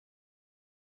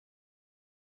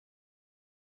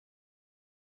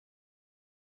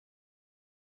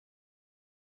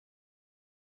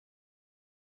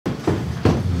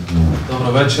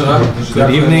Good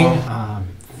evening.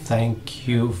 Thank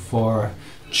you for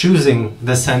choosing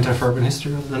the Center for Urban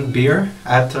History rather than beer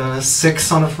at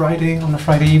 6 on a Friday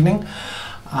evening.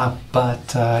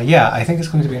 Yeah, I think it's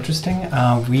going to be interesting.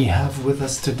 We have with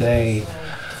us today.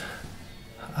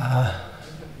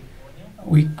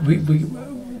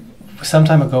 Some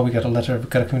time ago, we got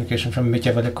a communication from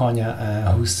Mitja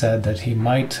Velikonja, who said that he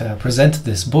might present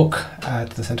this book at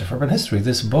the Center for Urban History.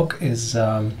 This book is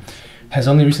has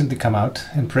only recently come out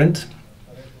in print.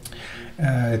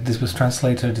 This was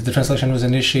translated. The translation was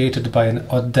initiated by an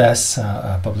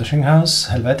Odessa publishing house,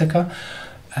 Helvetica,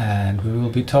 and we will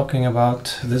be talking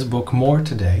about this book more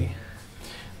today.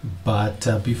 But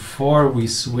before we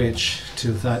switch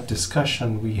to that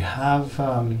discussion, we have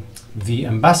the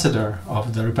ambassador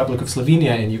of the Republic of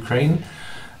Slovenia in Ukraine.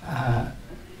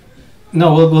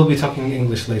 No, we'll be talking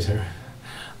English later.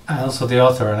 Also the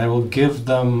author, and I will give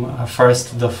them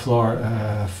first the floor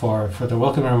for the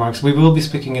welcome remarks. We will be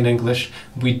speaking in English.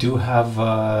 We do have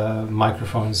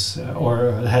microphones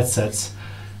or headsets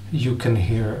you can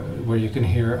hear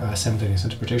simultaneous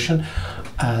interpretation.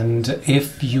 And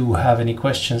if you have any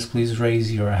questions, please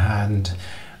raise your hand,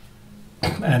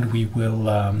 and we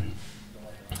will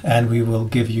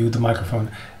give you the microphone.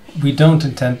 We don't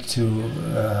intend to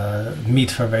meet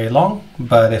for very long,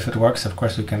 but if it works, of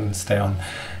course, we can stay on.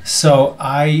 So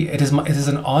it is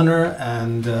an honor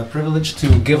and privilege to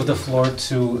give the floor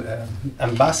to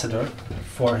Ambassador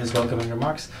for his welcoming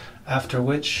remarks, after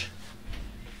which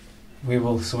we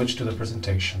will switch to the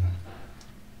presentation.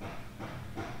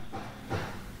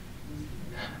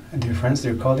 And dear friends,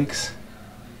 dear colleagues,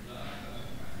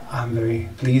 I'm very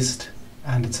pleased,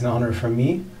 and it's an honor for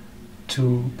me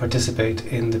to participate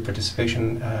in this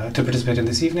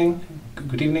evening.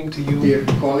 Good evening to you. Dear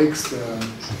colleagues,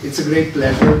 it's a great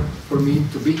pleasure for me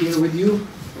to be here with you,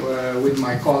 with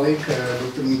my colleague,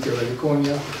 Dr. Mitja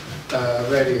Velikonja,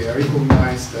 very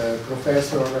recognized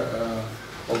professor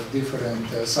of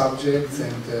different subjects,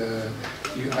 and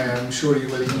I am sure you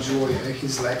will enjoy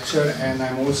his lecture, and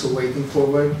I'm also waiting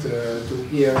forward to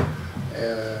hear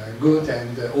good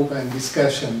and open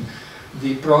discussion.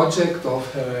 The project of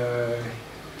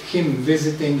him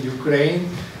visiting Ukraine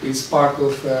is part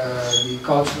of the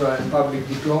cultural and public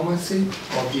diplomacy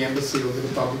of the Embassy of the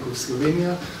Republic of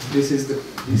Slovenia. This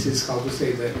is how to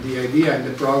say the idea and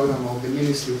the program of the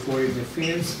Ministry of Foreign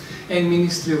Affairs and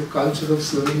Ministry of Culture of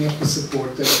Slovenia, who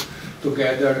supported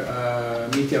together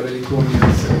Mitja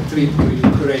Velikonja's trip to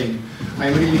Ukraine.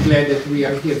 I'm really glad that we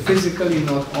are here physically,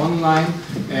 not online,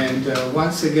 and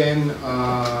once again,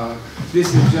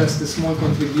 this is just a small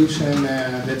contribution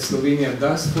that Slovenia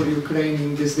does for Ukraine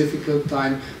in this difficult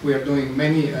time. We are doing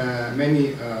many,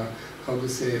 how to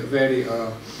say, very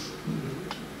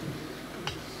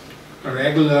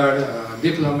regular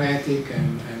diplomatic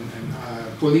and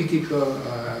political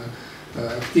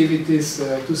activities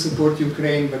to support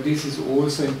Ukraine, but this is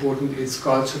also important. It's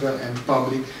cultural and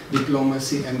public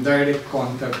diplomacy and direct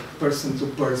contact, person to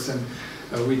person,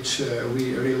 which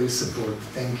we really support.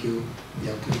 Thank you.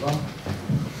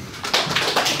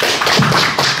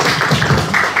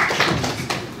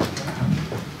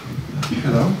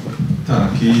 Hello.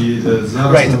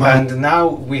 Right, and now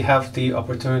we have the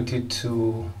opportunity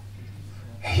to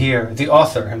hear the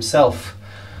author himself.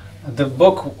 The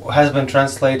book has been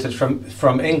translated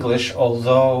from English,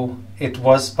 although it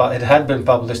had been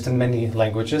published in many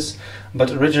languages,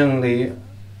 but originally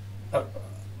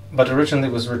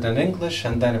was written in English,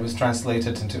 and then it was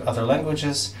translated into other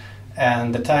languages.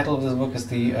 And the title of this book is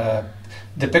the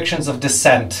Depictions of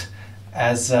Dissent,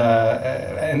 as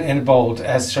in bold,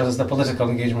 as shows the political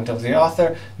engagement of the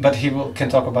author, but he can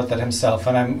talk about that himself.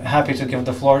 And I'm happy to give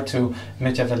the floor to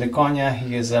Mitja Velikonja.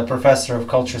 He is a professor of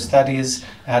culture studies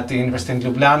at the University of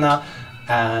Ljubljana,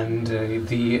 and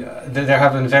there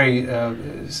have been very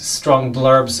strong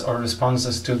blurbs or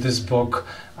responses to this book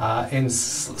in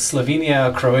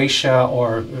Slovenia, Croatia,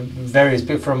 or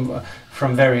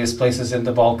from various places in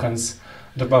the Balkans.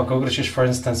 Dubravko, for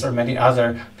instance, or many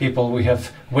other people we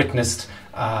have witnessed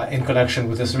in connection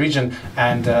with this region.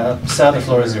 And Sir, the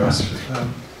floor is yours.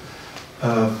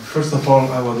 First of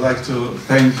all, I would like to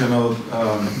thank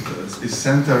the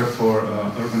Center for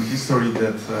Urban History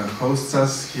that hosts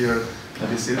us here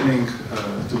this evening,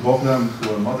 to Bohdan, who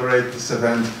will moderate this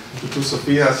event, to two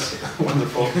Sofias,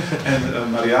 wonderful,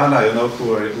 and Mariana, who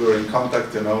were in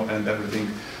contact, and everything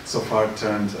so far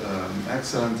turned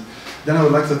excellent. Then I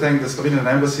would like to thank the Slovenian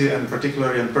Embassy, and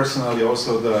particularly and personally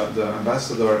also the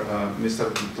ambassador,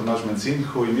 Mr. Tomaž Mencin,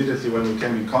 who immediately, when we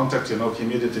came in contact, he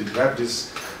immediately grabbed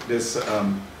this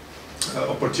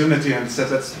opportunity and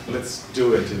said, let's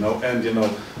do it, you know, and you know,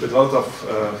 with a lot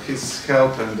of his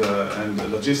help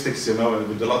and logistics, you know, and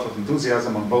with a lot of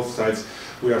enthusiasm on both sides,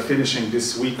 we are finishing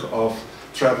this week of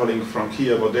traveling from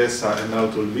Kiev, Odessa, and now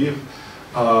to Lviv,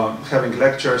 having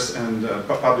lectures and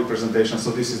public presentations.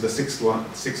 So this is the sixth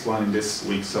one in this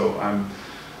week. So I'm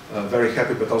very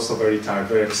happy, but also very tired,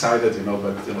 very excited, you know,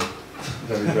 but you know,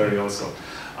 very also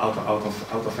out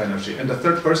of energy. And the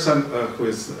third person who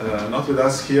is not with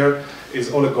us here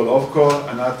is Oleg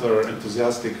Golovko, another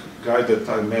enthusiastic guy that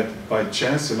I met by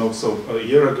chance, you know. So a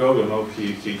year ago, you know,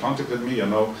 he contacted me, you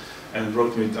know, and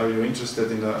wrote me, "Are you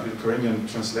interested in the Ukrainian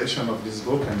translation of this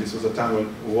book?" And this was a time when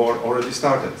war already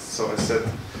started. So I said,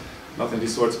 not in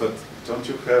these words, but don't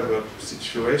you have a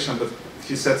situation? But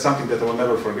he said something that I will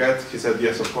never forget. He said,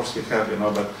 "Yes, of course we have, you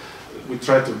know, but we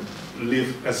try to live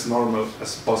as normal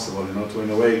as possible, you know, to in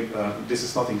a way, this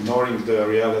is not ignoring the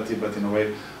reality, but in a way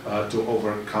to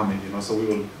overcome it, you know. So we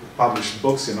will publish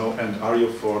books, you know, and are you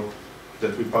for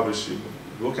that we publish a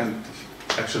book?" And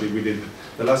actually we did.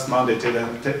 The last Monday,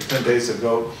 10 days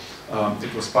ago,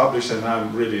 it was published, and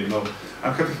I'm really, you know,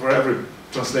 I'm happy for every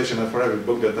translation and for every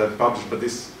book that I've published, but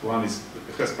this one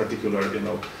has particular, you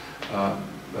know,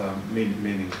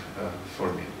 meaning for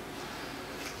me.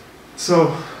 So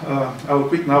I will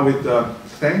quit now with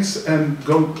thanks and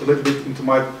go a little bit into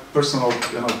my personal,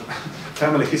 you know,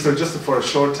 family history just for a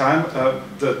short time.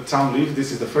 The town Lviv,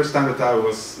 this is the first time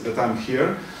that I'm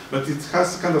here. But it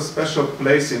has kind of special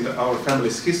place in our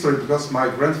family's history because my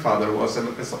grandfather was an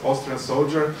Austrian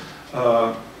soldier,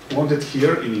 wounded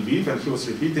here in Lviv, and he was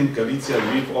repeating Galicia,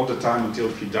 Lviv all the time until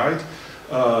he died.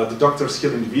 The doctors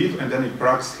here in Lviv, and then in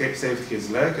Prague saved his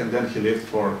leg, and then he lived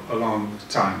for a long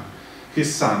time.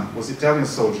 His son was Italian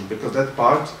soldier because that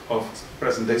part of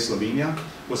present-day Slovenia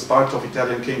was part of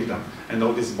Italian kingdom, and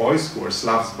all these boys who were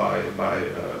Slavs by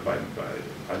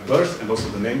birth, and also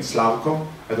the name Slavko.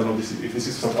 I don't know if this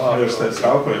is familiar,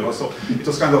 Slavko, and also it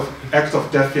was kind of act of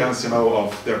defiance, you know,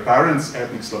 of their parents,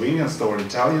 ethnic Slovenians toward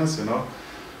Italians, you know.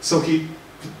 So he,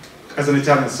 as an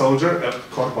Italian soldier,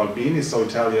 Corpo Albini, so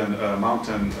Italian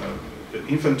mountain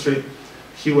infantry,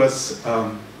 he was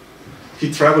he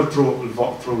traveled through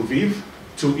Lviv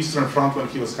to Eastern Front when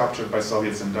he was captured by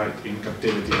Soviets and died in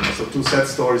captivity. And so two sad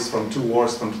stories from two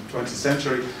wars from the 20th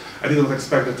century. I didn't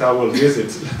expect that I will visit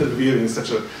Lviv in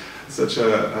such a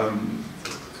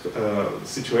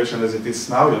situation as it is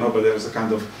now, you know, but there was a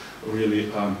kind of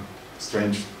really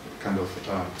strange kind of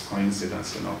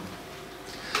coincidence, you know.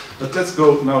 But let's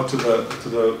go now to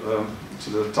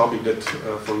the topic that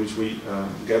for which we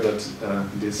gathered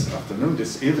this afternoon,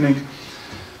 this evening.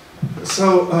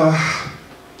 So,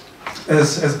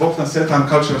 as Bohdan said, I'm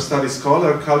cultural studies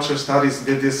scholar. Cultural studies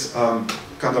did this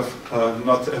kind of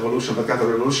not evolution, but kind of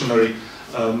revolutionary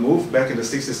move back in the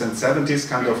 60s and 70s,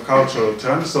 kind of cultural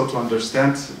terms. So to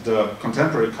understand the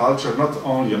contemporary culture, not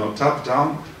only, you know, top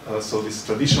down, so this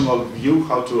traditional view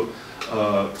how to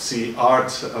see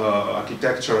art,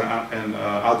 architecture, and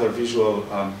other visual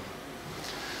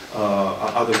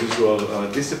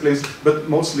disciplines, but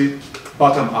mostly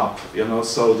bottom up, you know,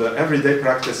 so the everyday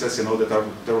practices, you know, that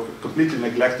were completely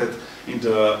neglected in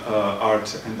the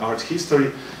art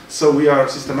history. So we are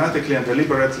systematically and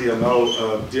deliberately, you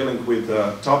know, dealing with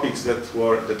topics that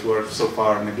were so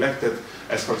far neglected,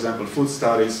 as for example food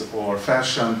studies or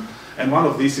fashion, and one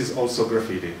of these is also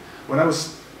graffiti. When I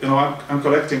was, you know, I'm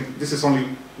collecting. This is only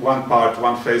one part,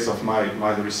 one phase of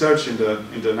my research. In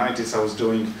the 90s, I was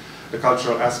doing the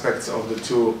cultural aspects of the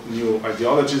two new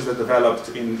ideologies that developed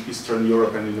in Eastern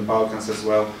Europe and in the Balkans as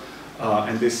well.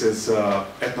 And this is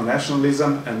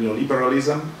ethno-nationalism and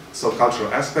neoliberalism, so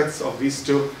cultural aspects of these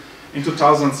two. In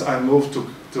 2000s, I moved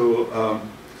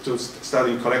to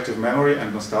studying collective memory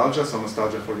and nostalgia, so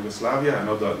nostalgia for Yugoslavia. I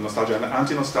know the nostalgia and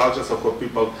anti-nostalgia, so how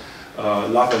people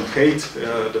love and hate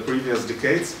the previous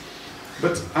decades.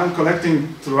 But I'm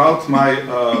collecting throughout my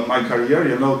career,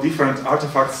 you know, different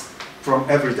artifacts from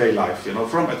everyday life, you know,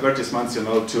 from advertisements, you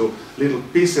know, to little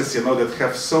pieces, you know, that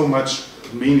have so much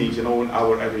meaning, you know, in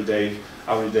our everyday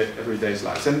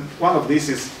lives. And one of these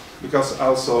is because I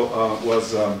also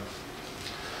was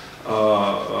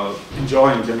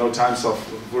enjoying, you know, times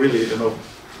of really, you know,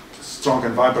 strong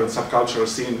and vibrant subcultural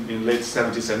scene in late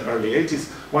 70s and early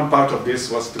 80s. One part of this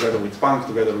was together with punk,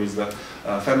 together with the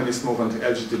feminist movement,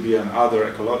 LGTB, and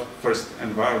other first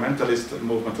environmentalist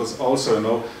movement, was also, you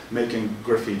know, making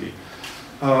graffiti.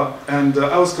 And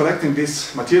I was collecting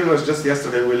these materials. Just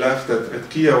yesterday we left at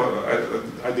Kiev.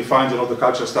 I defined, you know, the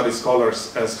cultural studies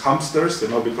scholars as hamsters, you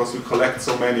know, because we collect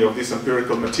so many of these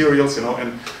empirical materials, you know,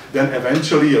 and then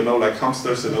eventually, you know, like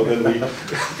hamsters, you know, then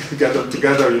we get them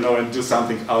together, you know, and do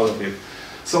something out of it.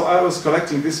 So I was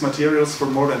collecting these materials for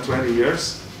more than 20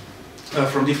 years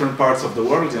from different parts of the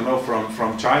world, you know,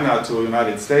 from China to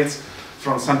United States,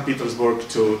 from St. Petersburg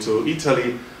to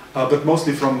Italy, but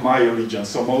mostly from my region.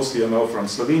 So mostly, you know, from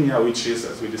Slovenia, which is,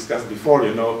 as we discussed before,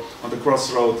 you know, on the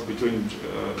crossroad between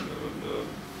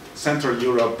Central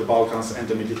Europe, the Balkans, and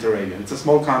the Mediterranean. It's a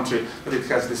small country, but it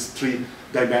has these three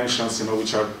dimensions, you know,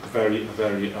 which are very,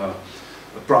 very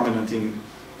prominent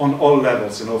on all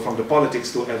levels, you know, from the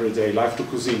politics to everyday life to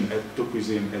cuisine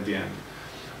at the end.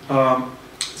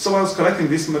 So I was collecting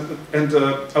this, and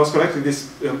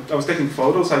I was taking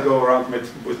photos. I go around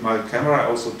with my camera. I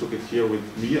also took it here with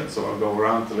me, so I'll go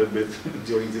around a little bit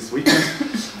during this weekend.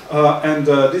 And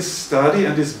this study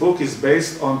and this book is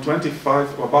based on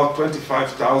about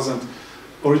 25,000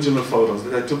 original photos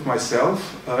that I took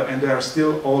myself, and they are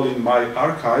still all in my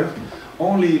archive.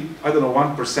 Only, I don't know,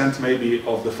 1% maybe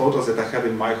of the photos that I have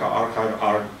in my archive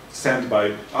are sent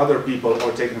by other people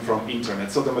or taken from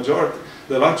internet. So the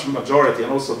large majority,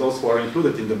 and also those who are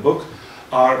included in the book,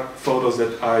 are photos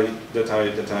that I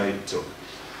took.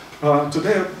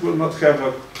 Today I will not have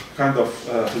a kind of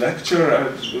lecture,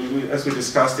 as we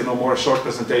discussed, you know, more a short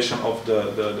presentation of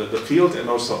the field and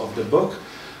also of the book.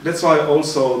 That's why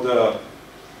also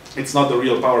it's not the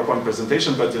real PowerPoint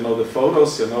presentation, but you know, the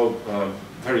photos, you know,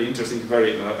 very interesting,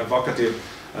 very evocative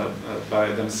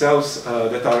by themselves,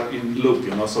 that are in loop,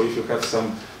 you know. So if you have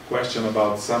some question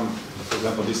about some, for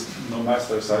example, this No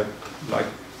Masters I like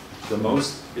the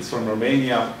most, it's from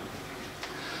Romania.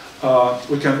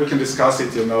 We can discuss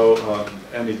it, you know,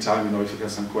 anytime, you know, if you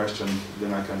have some question,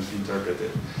 then I can interpret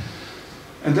it.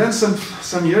 And then some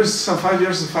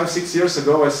 5, 6 years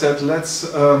ago, I said, let's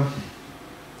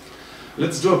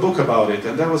do a book about it.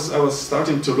 And I was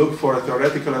starting to look for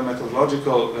theoretical and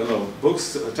methodological, you know,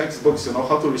 books, textbooks, you know,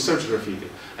 how to research graffiti.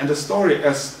 And the story,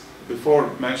 as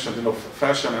before mentioned, you know,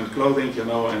 fashion and clothing, you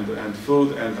know, and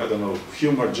food, and I don't know,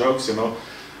 humor, jokes, you know.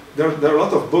 There are a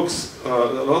lot of books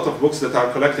that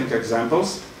are collecting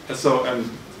examples. And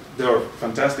there are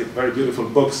fantastic, very beautiful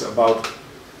books about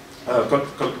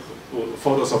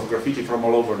photos of graffiti from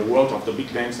all over the world, of the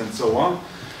big names and so on,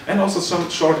 and also some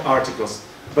short articles,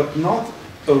 but not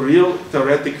a real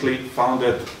theoretically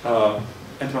founded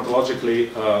and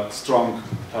methodologically strong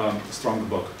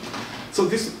book. So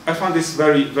I find this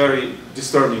very, very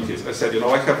disturbing. As I said, you know,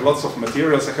 I have lots of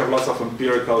materials, I have lots of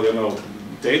empirical, you know,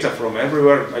 data from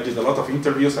everywhere. I did a lot of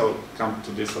interviews. I will come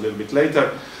to this a little bit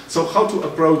later. So how to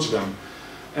approach them?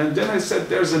 And then I said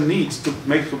there's a need to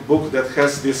make a book that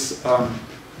has this,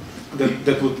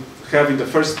 that would have in the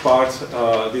first part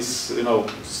this, you know,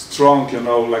 strong, you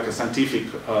know, like a scientific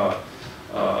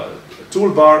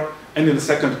toolbar, and in the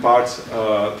second part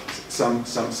some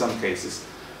cases.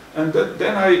 And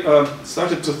then I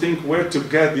started to think where to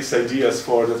get these ideas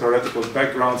for the theoretical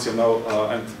backgrounds, you know,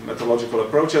 and methodological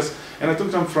approaches. And I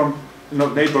took them from, you know,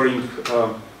 neighboring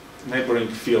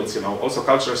fields. You know, also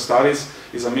cultural studies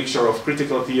is a mixture of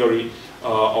critical theory,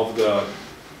 of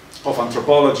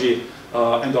anthropology,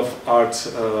 and of art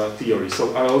theory.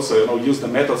 So I also, you know, use the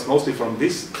methods mostly from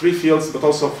these three fields, but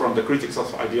also from the critics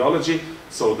of ideology,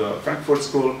 so the Frankfurt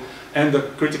School, and the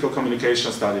critical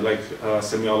communication study, like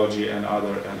semiology and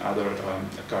other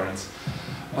currents.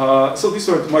 So these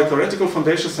were my theoretical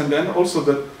foundations, and then also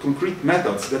the concrete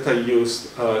methods that I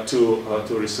used to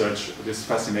research this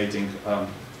fascinating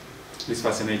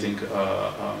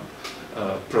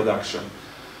production.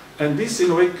 And this,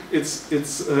 in a way, it's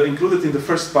included in the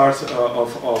first part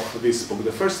of this book.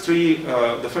 The first three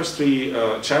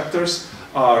chapters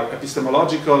are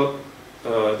epistemological.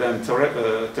 Then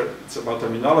it's about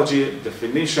terminology,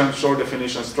 definition, short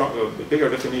definition, bigger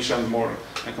definition, more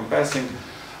encompassing,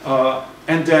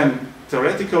 and then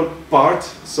theoretical part.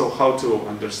 So how to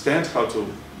understand, how to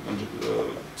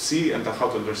see, and how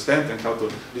to understand, and how to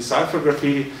decipher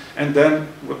graffiti. And then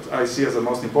what I see as the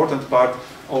most important part,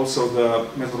 also the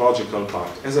methodological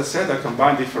part. As I said, I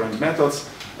combined different methods.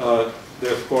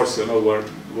 They, of course, you know, were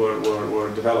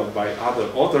developed by other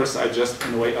authors. I just,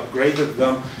 in a way, upgraded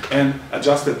them and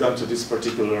adjusted them to this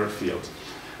particular field.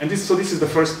 And so this is the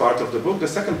first part of the book. The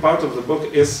second part of the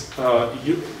book is,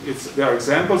 there are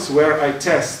examples where I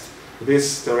test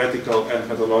this theoretical and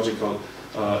methodological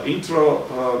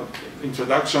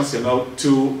introductions, you know,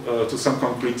 to some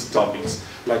concrete topics,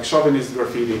 like chauvinist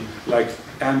graffiti, like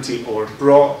anti or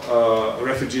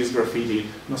pro-refugees graffiti,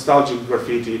 nostalgic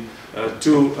graffiti.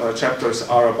 Two chapters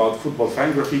are about football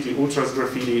fan graffiti, ultras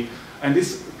graffiti, and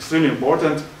this is extremely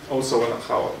important. Also,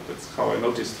 that's how I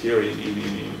noticed here in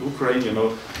Ukraine, you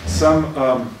know, some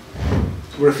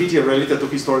graffiti related to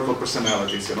historical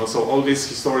personalities, you know, so all these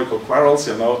historical quarrels,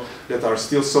 you know, that are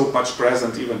still so much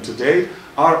present even today,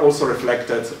 are also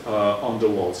reflected on the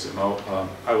walls, you know.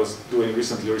 I was doing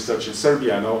recently research in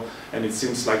Serbia, you know, and it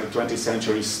seems like the 20th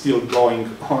century is still going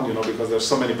on, you know, because there's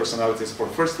so many personalities from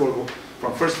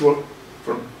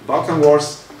Balkan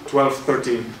Wars, 12,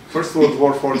 13, First World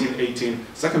War, 14, 18,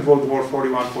 Second World War,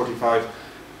 41, 45,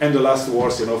 and the last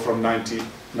wars, you know, from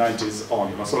 90s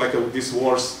on, you know. So like these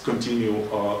wars continue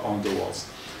on the walls.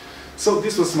 So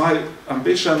this was my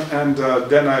ambition, and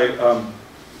then I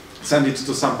sent it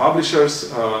to some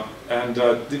publishers, and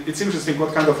it's interesting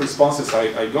what kind of responses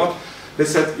I got. They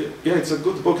said, yeah, it's a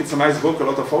good book, it's a nice book, a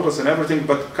lot of photos and everything,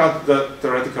 but cut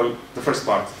the first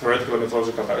part, theoretical and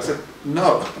methodological part. I said,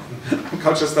 no, I'm a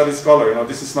culture studies scholar, you know,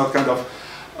 this is not kind of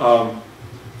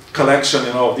collection,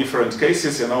 you know, of different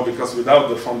cases, you know, because without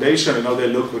the foundation, you know, they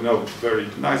look, you know, very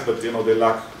nice, but, you know, they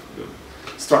lack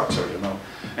structure, you know.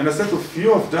 And I said to a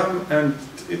few of them, and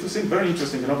it seemed very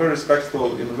interesting, you know, very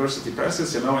respectable university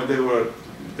presses, you know, and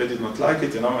they did not like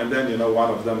it, you know, and then, you know, one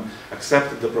of them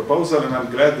accepted the proposal, and I'm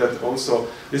glad that also,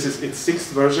 this is its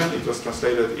 6th version, it was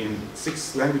translated in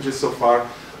 6 languages so far,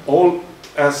 all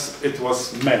as it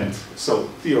was meant, so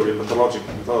theory, methodology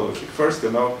first,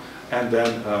 you know, and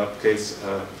then case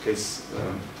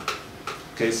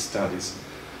studies.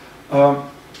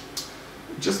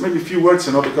 Just maybe a few words,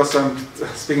 you know, because I'm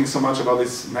speaking so much about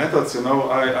these methods, you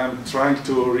know, I'm trying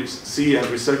to see and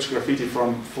research graffiti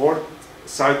from 4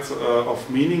 sides of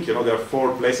meaning, you know, there are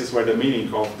 4 places where the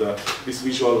meaning of this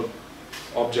visual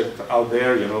object out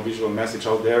there, you know, visual message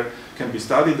out there can be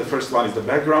studied. The first one is the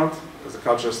background. As a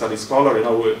cultural studies scholar, you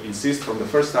know, we insist from the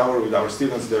first hour with our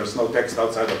students, there's no text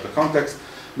outside of the context.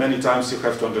 Many times you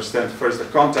have to understand first the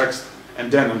context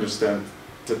and then understand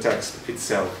the text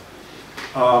itself.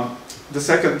 The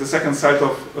second side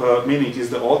of meaning is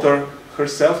the author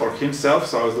herself or himself,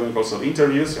 so I was doing also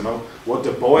interviews, you know, what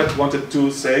the poet wanted to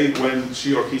say when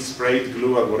she or he sprayed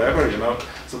glue or whatever, you know,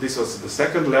 so this was the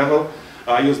second level.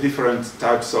 I use different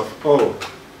types of,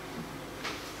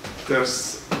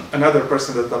 there's another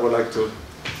person that I would like to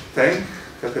thank,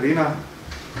 Katerina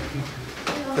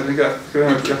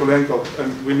Yakolenko,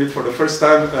 and we meet for the first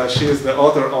time. She is the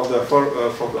author of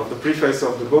the preface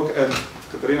of the book, and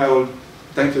Katerina, I will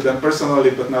thank you then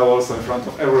personally, but now also in front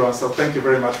of everyone. So thank you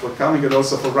very much for coming and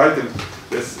also for writing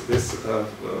this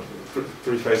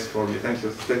preface for me. Thank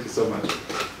you so much.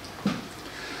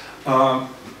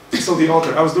 So the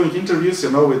author, I was doing interviews,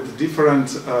 you know, with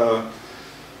different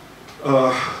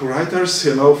writers,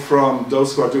 you know, from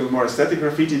those who are doing more aesthetic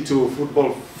graffiti to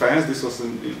football fans. This was a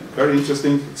very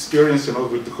interesting experience, you know,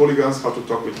 with the hooligans, how to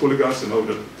talk with hooligans, you know,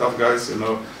 the tough guys, you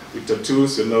know, with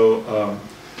tattoos, you know.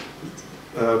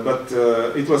 But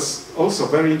it was also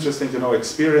very interesting, you know,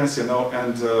 experience, you know,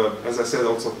 and as I said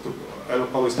also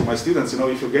always to my students, you know,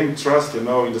 if you gain trust, you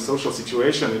know, in the social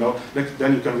situation, you know,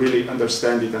 then you can really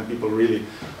understand it, and people really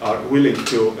are willing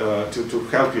to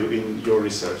help you in your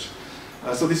research.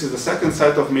 So this is the second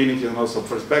side of meaning, you know, so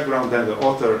first background, then the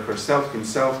author herself,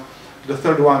 himself. The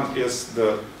third one is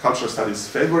the cultural studies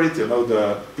favorite, you know,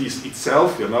 the piece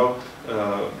itself, you know.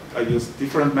 I use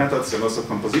different methods, you know, so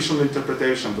compositional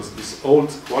interpretation, this old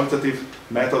qualitative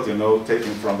method, you know,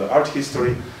 taken from the art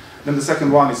history. Then the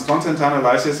second one is content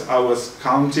analysis. I was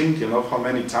counting, you know, how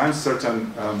many times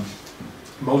certain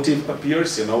motive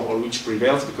appears, you know, or which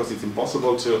prevails, because it's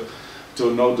impossible to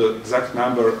know the exact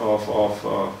number of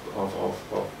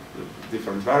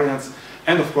different variants.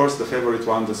 And of course, the favorite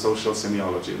one, the social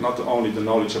semiology. Not only the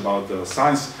knowledge about the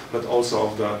science, but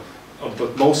also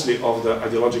but mostly of the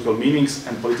ideological meanings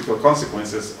and political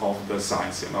consequences of the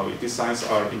science. You know, these sciences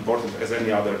are important as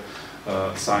any other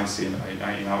science in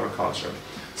our culture.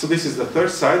 So this is the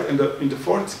third side, and the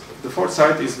fourth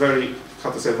side is very,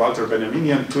 how to say, Walter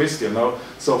Benjaminian twist. You know,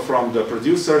 so from the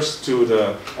producers to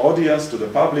the audience to the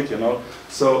public. You know,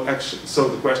 so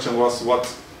the question was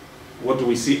what do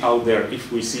we see out there,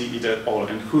 if we see it at all,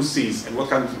 and who sees, and what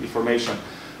kind of information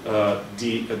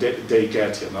they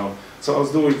get, you know. So I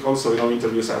was doing also, you know,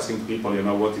 interviews asking people, you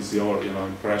know, what is your, you know,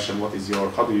 impression, how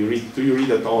do you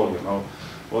read at all, you know,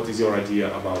 what is your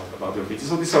idea about graffiti.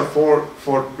 So these are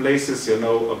four places, you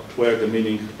know, where the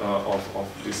meaning of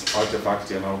this artifact,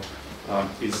 you know,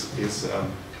 is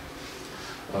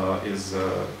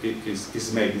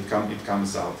made, it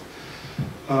comes out.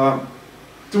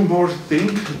 Two more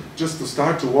things, just to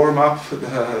start to warm up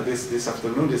this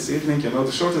afternoon, this evening. You know,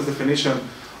 the shortest definition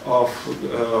of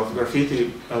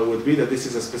graffiti would be that this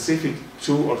is a specific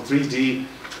 2 or 3D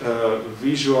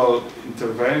visual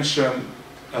intervention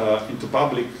into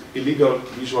public, illegal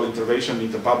visual intervention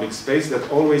into public space that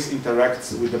always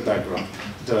interacts with the background.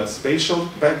 The spatial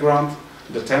background,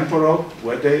 the temporal,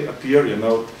 where they appear,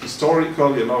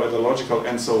 historical, ideological,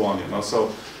 and so on,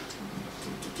 So,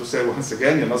 to say once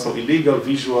again, so illegal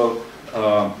visual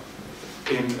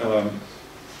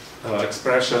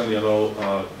expression,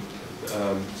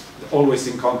 always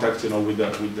in contact,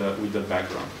 with the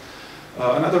background.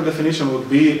 Another definition would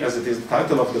be, as it is the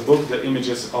title of the book, the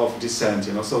images of dissent.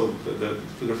 So the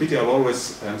graffiti are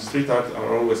always, and street art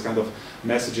are always kind of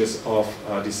messages of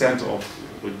dissent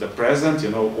with the present,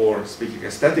 or speaking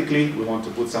aesthetically, we want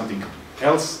to put something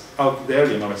else out there,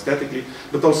 aesthetically,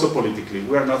 but also politically.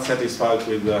 We are not satisfied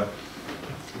with the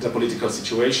political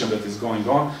situation that is going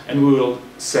on, and we will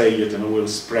say it, we will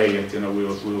spray it, we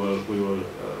will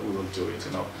do it,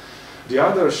 The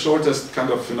other shortest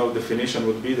kind of definition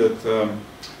would be that, and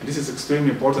this is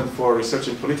extremely important for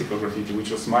researching political graffiti,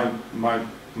 which was my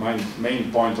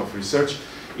main point of research,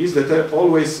 is that they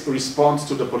always respond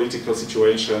to the political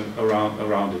situation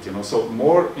around it. So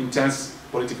more intense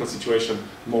political situation,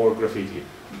 more graffiti.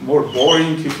 More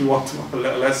boring, if you want,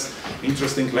 less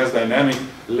interesting, less dynamic,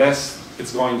 less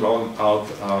it's going on out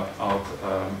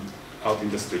in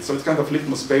the street. So it's kind of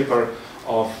litmus paper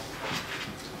of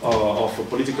a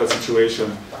political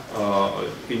situation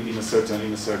in a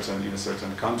certain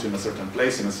country, in a certain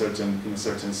place, in a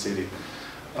certain city.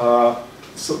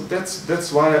 So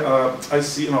that's why I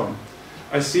see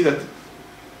that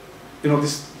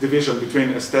this division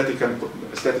between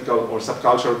aesthetical or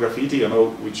subcultural graffiti,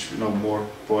 which more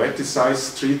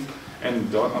poeticized street,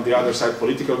 and on the other side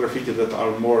political graffiti that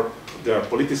are more, they are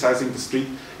politicizing the street,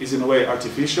 is in a way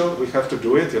artificial. We have to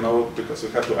do it, because we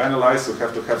have to analyze, we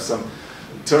have to have some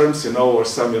terms, or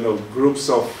some, groups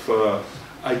of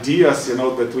ideas,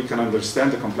 that we can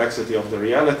understand the complexity of the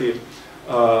reality.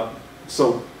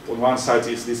 So on one side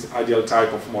is this ideal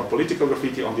type of more political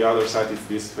graffiti, on the other side is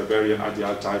this Weberian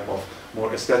ideal type of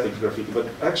more aesthetic graffiti. But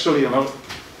actually,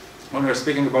 when we're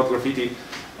speaking about graffiti,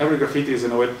 every graffiti is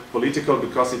in a way political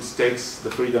because it takes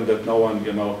the freedom that no one,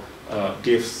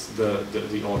 gives the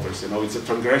authors. It's a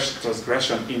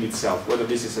transgression in itself, whether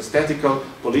this is aesthetical,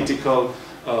 political,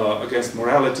 against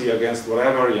morality, against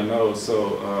whatever,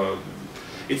 So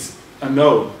it's a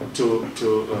no to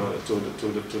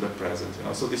the present.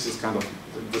 So this is kind of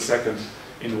the second,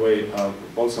 in a way,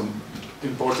 also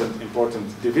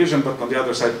important division. But on the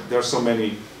other side, there are so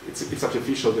many. It's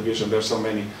artificial division. There are so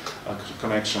many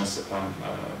connections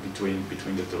between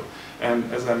the two. And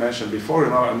as I mentioned before,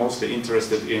 I'm mostly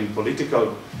interested in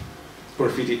political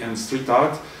graffiti and street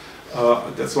art.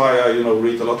 That's why I,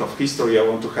 read a lot of history. I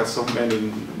want to have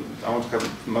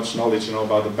much knowledge,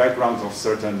 about the background of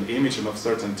certain image and of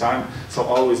certain time. So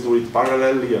always do it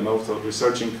parallelly, so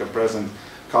researching a present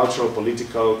cultural,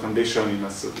 political condition in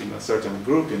a certain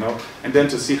group, and then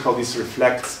to see how this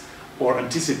reflects or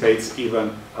anticipates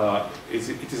even,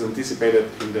 it is anticipated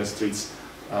in the streets,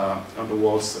 on the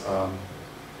walls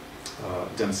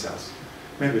themselves.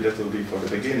 Maybe that will be for the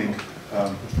beginning.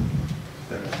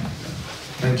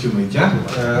 Thank you, Mitja.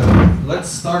 Let's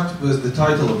start with the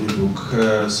title of your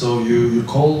book. So you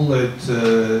call it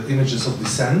Images of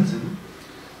Dissent.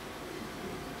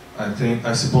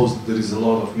 I suppose there is a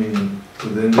lot of meaning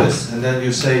within this. And then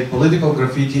you say political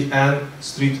graffiti and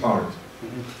street art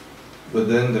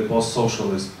within the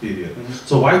post-socialist period.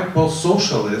 So why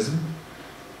post-socialism?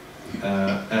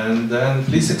 And then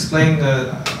please explain,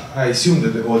 I assume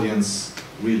that the audience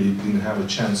really didn't have a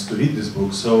chance to read this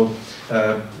book. So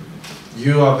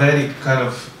you are very kind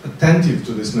of attentive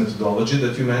to this methodology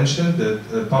that you mentioned,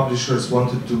 that publishers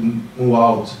wanted to move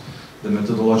out the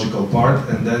methodological part,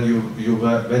 and then you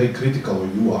were very critical, or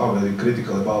you are very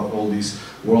critical about all these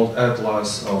world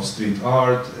atlas of street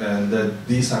art, and that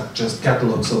these are just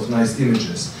catalogs of nice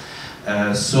images.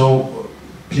 So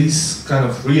please kind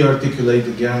of re-articulate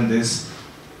again this,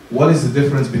 what is the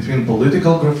difference between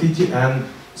political graffiti and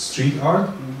street art,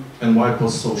 and why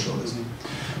post-socialism?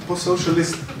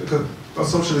 Post-socialist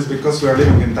because we are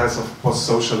living in times of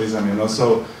post-socialism,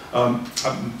 so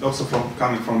also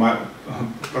coming from my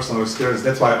personal experience,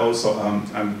 that's why also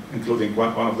I'm including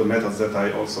one of the methods that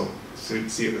I also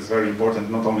see it as very important,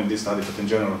 not only in this study but in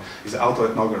general, is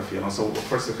autoethnography. So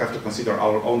first we have to consider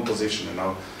our own position,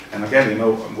 and again,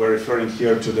 we're referring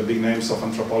here to the big names of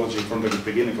anthropology from the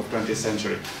beginning of 20th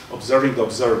century, observing the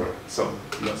observer. So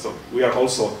we are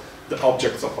also the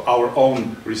objects of our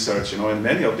own research, and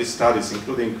many of these studies,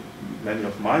 including many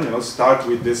of mine, start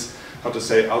with this, how to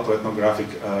say,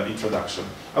 autoethnographic introduction.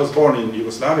 I was born in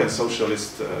Yugoslavia in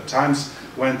socialist times,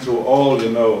 went through all,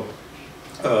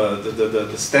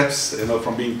 the steps,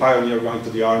 from being pioneer, going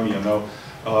to the army,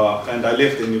 And I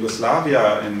lived in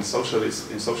Yugoslavia, in socialist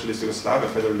Yugoslavia,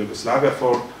 federal Yugoslavia,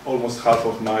 for almost half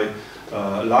of my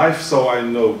life. So I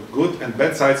know good and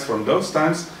bad sides from those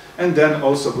times, and then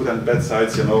also good and bad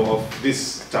sides, of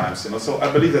these times. So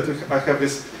I believe that I have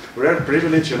this rare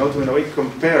privilege, to in a way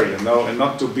compare, and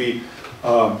not to be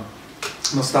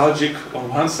nostalgic on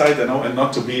one side, and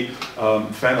not to be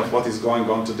fan of what is going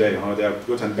on today. There are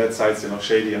good and bad sides,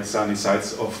 shady and sunny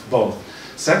sides of both.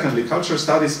 Secondly, cultural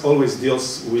studies always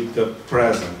deals with the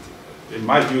present. In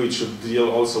my view, it should deal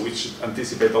also, it should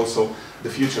anticipate also the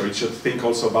future. It should think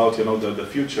also about, the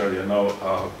future,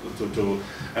 to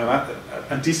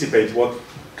anticipate what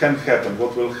can happen,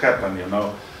 what will happen,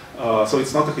 So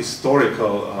it's not a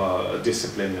historical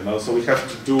discipline, So we have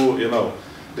to do,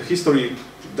 the history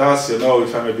does,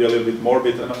 if I may be a little bit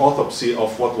morbid, an autopsy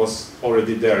of what was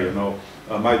already there,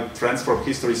 My friends from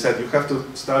history said you have to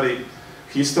study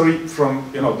history from,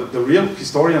 the real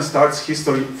historian starts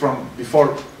history from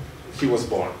before he was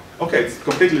born. Okay, it's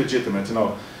completely legitimate,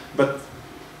 but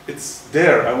it's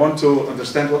there. I want to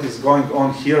understand what is going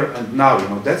on here and now,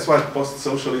 That's why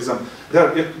post-socialism,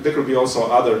 there could be also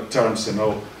other terms,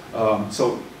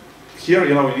 So here,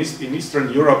 in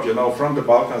Eastern Europe, from the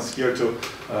Balkans here to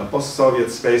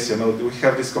post-Soviet space, we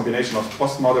have this combination of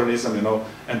postmodernism,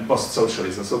 and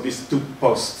post-socialism. So these two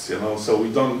posts, so we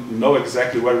don't know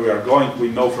exactly where we are going. We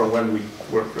know from where we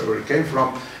came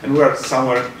from, and we are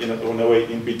somewhere in a way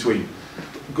in between.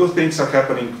 Good things are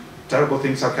happening, terrible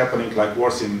things are happening, like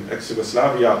wars in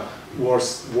ex-Yugoslavia,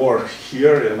 war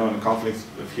here, and conflicts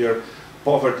here,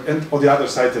 poverty, and on the other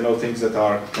side, things that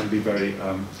can be very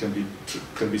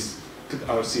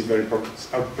are seen very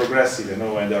progressive, and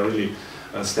are really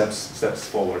steps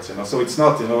forward. So it's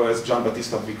not, as Gian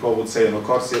Battista Vico would say,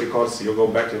 corsi e ricorsi. You go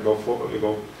back, you go forward, you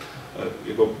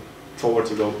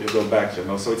go back.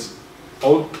 So it's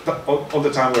all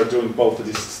the time we're doing both of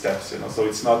these steps. So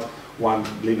it's not one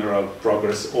linear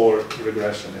progress or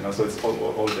regression. So it's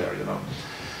all there.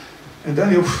 And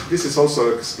then this is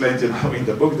also explained, in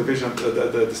the book, the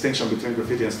distinction between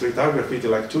graffiti and street art. Graffiti,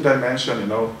 like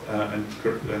two-dimension,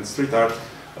 and street art,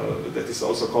 that is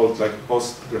also called like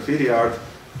post-graffiti art,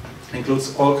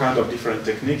 includes all kinds of different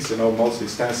techniques, mostly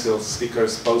stencils,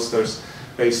 stickers, posters,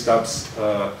 paste ups,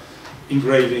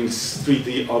 engravings,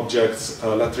 3D objects,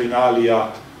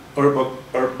 latrinalia,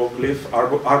 arboglyph,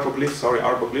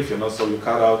 so you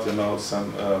cut out,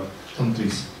 some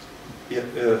trees.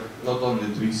 Yeah, not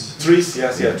only trees. Trees,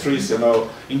 yes, trees.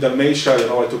 In Dalmatia,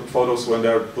 I took photos when they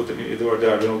were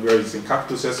there, grazing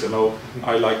cactuses.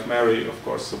 I like Mary, of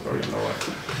course, super.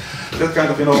 That kind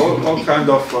of, all kind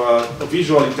of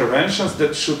visual interventions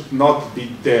that should not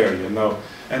be there.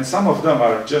 And some of them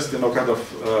are just, kind of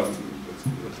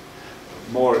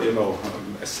more,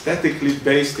 aesthetically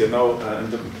based,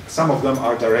 and some of them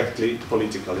are directly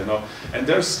political, and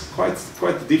there's quite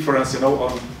difference,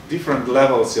 on different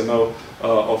levels,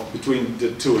 of between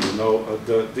the two,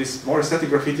 this more aesthetic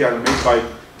graffiti are made by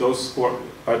those who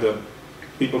are the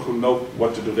people who know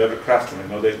what to do. They're the craftsmen,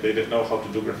 they know how to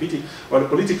do graffiti. While the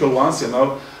political ones,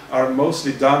 are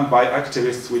mostly done by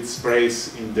activists with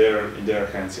sprays in their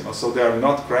hands, So they are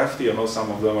not crafty, most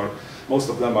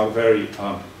of them are very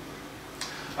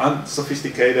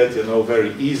unsophisticated,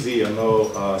 very easy,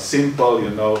 simple,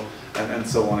 and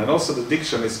so on. And also the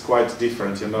diction is quite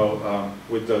different,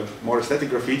 with the more aesthetic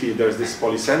graffiti, there's this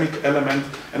polysemic element,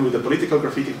 and with the political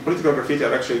graffiti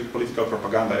are actually political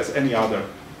propaganda as any other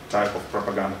type of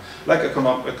propaganda, like a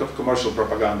commercial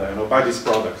propaganda, buy this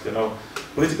product,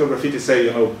 Political graffiti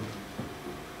say,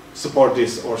 support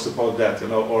this or support that,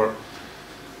 or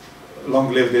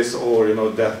long live this or,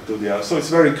 death to the other. So it's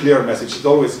very clear message. It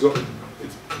always goes,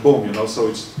 boom, so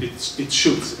it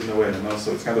shoots in a way,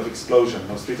 so it's kind of explosion,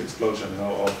 street explosion,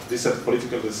 of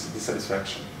political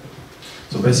dissatisfaction.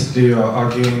 So basically you are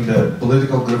arguing that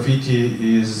political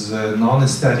graffiti is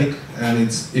non-aesthetic, and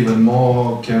it's even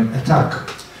more can attack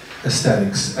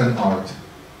aesthetics and art.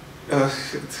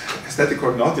 Aesthetic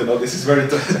or not, this is very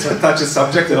touchy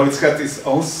subject, it's got its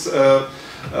own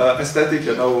aesthetic,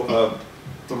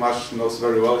 Tomasz knows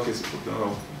very well,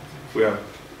 we are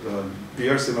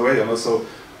peers in a way, so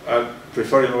I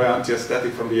prefer in a way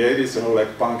anti-aesthetic from the 80s,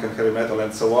 like punk and heavy metal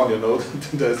and so on,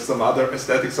 there's some other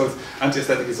aesthetic, so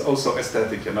anti-aesthetic is also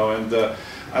aesthetic, and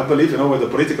I believe, with the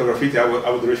political graffiti, I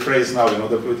would rephrase now,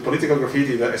 with political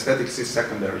graffiti, the aesthetics is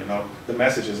secondary, the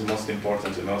message is most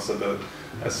important, so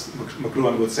as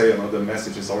McLuhan would say, the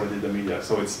message is already the media,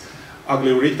 so it's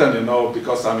ugly written,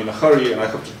 because I'm in a hurry and I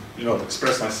have to,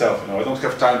 express myself, I don't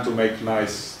have time to make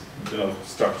nice,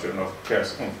 structure, who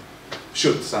cares?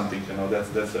 shoot something, you know, that's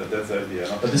the idea.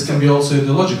 No? But this can be also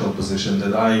ideological position,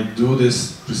 that I do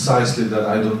this precisely that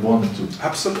I don't want it to.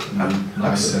 Absolutely.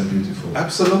 Nice and beautiful.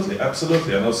 Absolutely,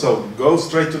 absolutely, you know, so go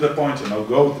straight to the point, you know,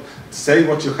 go say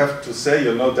what you have to say,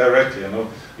 you know, directly, you know,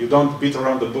 you don't beat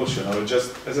around the bush, you know,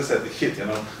 just, as I said, hit, you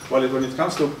know. Well, when it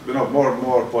comes to, you know,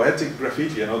 more poetic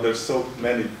graffiti, you know, there's so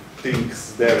many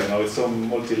things there, you know, it's so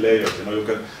multi-layered, you know, you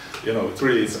can, you know, it's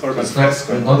really, it's urban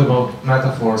fresco. Not about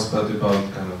metaphors, but about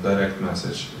kind of direct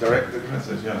message. Direct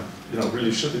message, yeah. You know,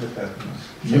 really shoot in the head.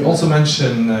 You know. You also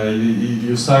mention,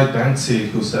 you cite Banksy,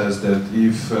 who says that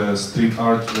if street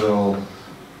art will,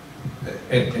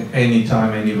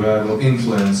 anytime, anywhere, will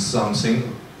influence something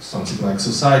like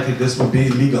society, this will be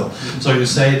illegal. So you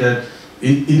say that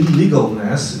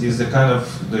illegalness is the kind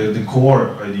of the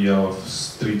core idea of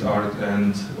street art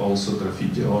and also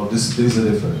graffiti, or this is a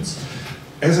difference.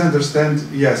 As I understand,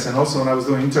 yes, and also when I was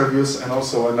doing interviews, and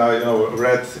also when I, you know,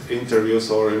 read interviews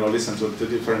or, you know, listened to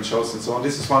different shows and so on,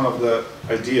 this is one of the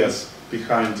ideas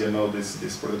behind, you know,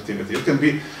 this productivity. It can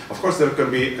be, of course, there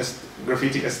can be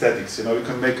graffiti aesthetics. You know, you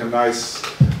can make a nice,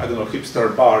 I don't know,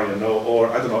 hipster bar, you know, or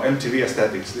I don't know, MTV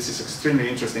aesthetics. This is extremely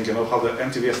interesting, you know, how the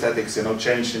MTV aesthetics, you know,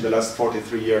 changed in the last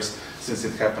 43 years since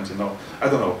it happened. You know, I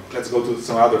don't know. Let's go to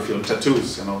some other film,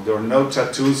 tattoos. You know, there were no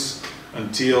tattoos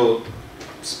until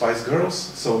Spice Girls,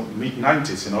 so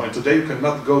mid-90s, you know, and today you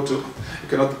cannot go to, you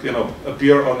cannot, you know,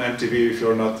 appear on MTV if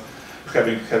you're not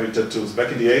having tattoos.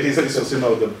 Back in the 80s, it was, you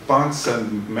know, the punks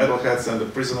and metalheads and the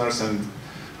prisoners and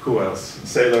who else?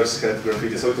 Sailors had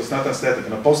graffiti, so it was not aesthetic. You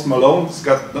know, Post Malone's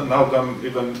got now done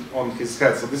even on his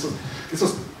head, so this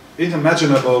was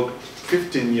unimaginable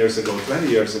 15 years ago, 20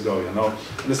 years ago, you know.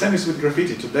 And the same is with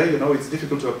graffiti. Today, you know, it's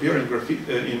difficult to appear in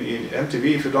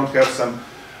MTV if you don't have some,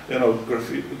 you know,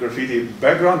 graffiti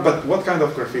background. But what kind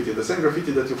of graffiti? The same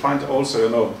graffiti that you find also, you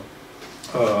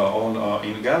know,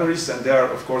 in galleries, and they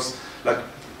are, of course, like,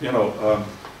 you know,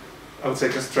 I would say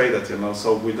castrated, you know.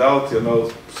 So without, you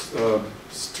know,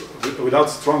 without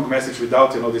strong message,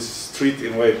 without, you know, this street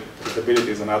in a way.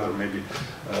 Visibility is another maybe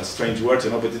strange word, you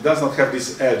know, but it does not have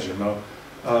this edge, you know.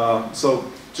 So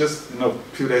just, you know,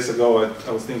 a few days ago,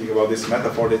 I was thinking about this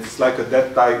metaphor that it's like a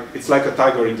dead tiger. It's like a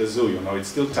tiger in the zoo, you know. It's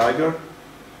still tiger.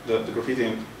 The graffiti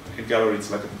in gallery, it's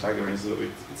like a tiger in the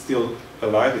zoo. It's still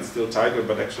alive. It's still tiger,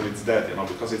 but actually it's dead, you know,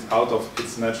 because it's out of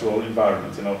its natural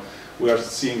environment. You know, we are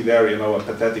seeing there, you know, a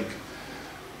pathetic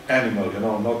animal, you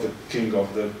know, not the king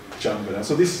of the jungle. And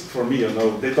so this, for me, you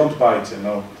know, they don't bite, you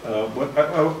know.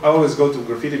 I always go to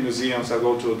graffiti museums. I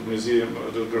go to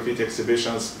to graffiti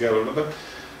exhibitions, gallery,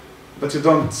 but you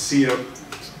don't see a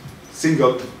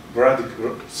single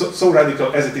radical, so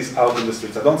radical as it is out in the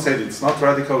streets. I don't say that it's not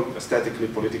radical, aesthetically,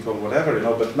 political, whatever, you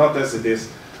know, but not as it is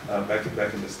back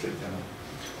in the street, you know.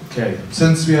 Okay,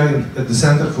 since we are at the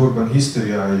Center for Urban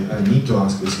History, I need to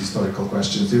ask these historical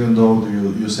questions, even though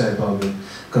you say about the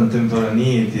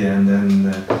contemporaneity and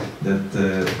then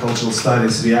that cultural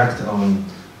studies react on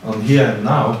here and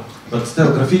now, but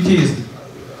still graffiti is,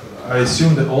 I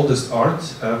assume, the oldest art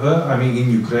ever. I mean,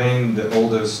 in Ukraine, the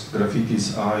oldest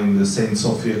graffitis are in the St.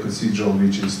 Sophia Cathedral,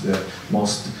 which is the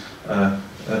most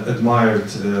admired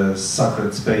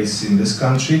sacred space in this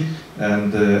country,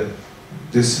 and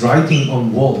this writing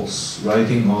on walls,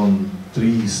 writing on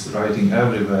trees, writing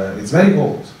everywhere, it's very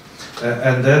old.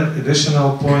 And then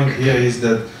additional point here is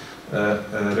that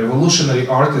revolutionary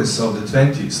artists of the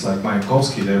 20s, like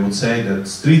Mayakovsky, they would say that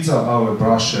streets are our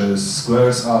brushes,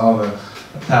 squares are our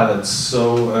palettes.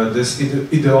 So this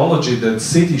ideology that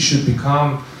city should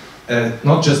become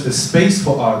not just a space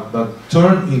for art, but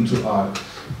turn into art,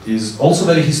 is also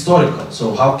very historical.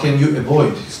 So how can you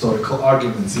avoid historical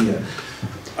arguments here?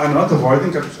 I'm not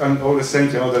avoiding, I'm always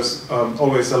saying, you know, there's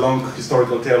always a long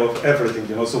historical tale of everything,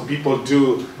 you know, so people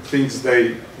do things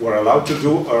they were allowed to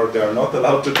do or they are not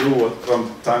allowed to do from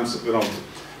times, you know,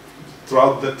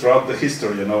 throughout the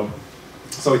history, you know.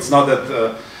 So it's not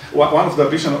that, one of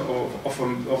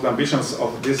the ambitions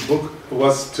of this book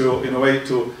was to, in a way,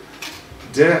 to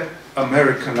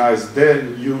de-Americanize,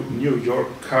 de-New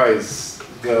Yorkize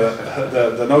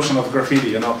the notion of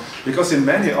graffiti, you know, because in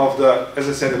many of the, as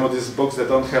I said, you know, these books that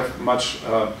don't have much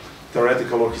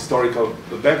theoretical or historical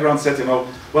background set, you know,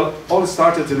 well, all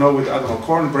started, you know, with, I don't know,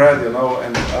 Cornbread, you know,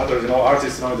 and other, you know,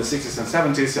 artists, you know, in the 60s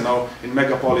and 70s, you know, in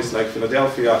megapolis like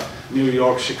Philadelphia, New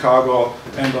York, Chicago,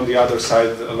 and on the other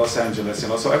side, Los Angeles, you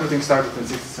know, so everything started in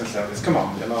the 60s and 70s, come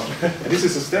on, you know, and this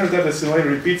is a stereotype that in a way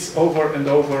repeats over and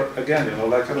over again, you know,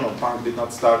 like, I don't know, punk did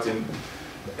not start in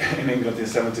in England in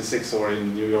 '76 or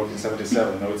in New York in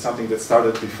 '77. You know, it's something that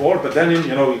started before, but then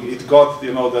you know it got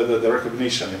the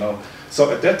recognition. You know,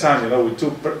 so at that time, you know, with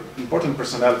two important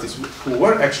personalities who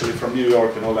were actually from New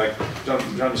York. You know, like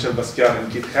Jean-Michel Basquiat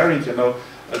and Keith Haring. You know,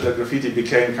 the graffiti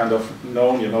became kind of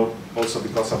known. You know, also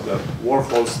because of the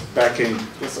Warhol's backing.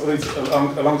 So it's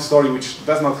a long story which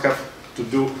does not have to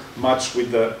do much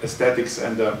with the aesthetics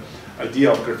and the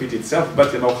idea of graffiti itself,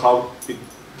 but you know how it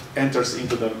enters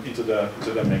into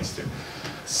the mainstream.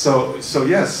 So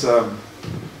yes,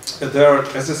 there are,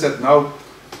 as I said, now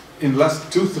in the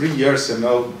last 2-3 years, you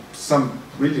know, some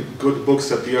really good books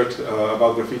appeared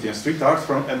about graffiti and street art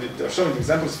and they're showing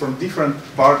examples from different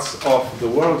parts of the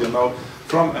world, you know,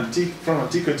 from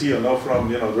antiquity, you know, from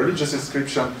religious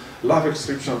inscription, love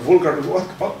inscription, vulgar,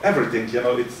 everything, you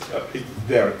know, it's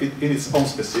there in its own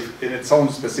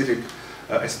specific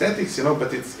aesthetics, you know,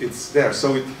 but it's there.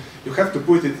 So you have to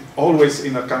put it always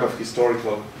in a kind of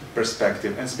historical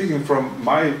perspective. And speaking from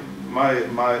my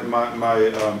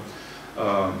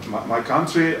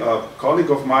country, a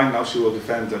colleague of mine, now she will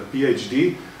defend a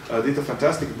PhD, did a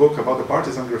fantastic book about the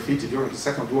partisan graffiti during the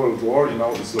Second World War, you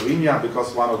know, in Slovenia,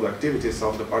 because one of the activities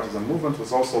of the partisan movement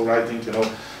was also writing, you know,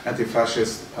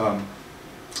 anti-fascist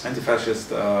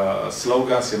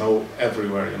slogans, you know,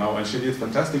 everywhere, you know, and she did a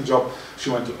fantastic job. She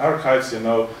went to archives, you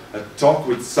know, talked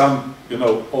with some, you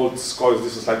know, old scholars.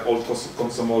 This is like old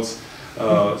Komsomols,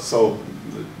 so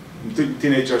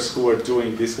teenagers who were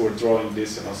doing this, who were drawing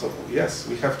this, you know. So yes,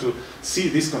 we have to see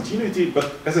this continuity.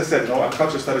 But as I said, you know, I'm a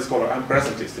culture studies scholar. I'm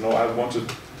presentist. You know, I want to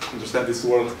understand this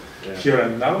world here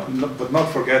and now, but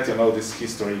not forget, you know, this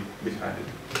history behind it.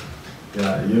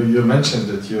 Yeah, you mentioned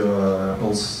that you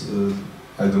also.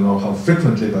 I don't know how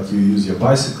frequently, but you use your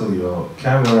bicycle, your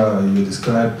camera, you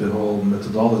describe the whole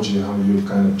methodology, how you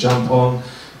kind of jump on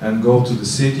and go to the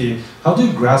city. How do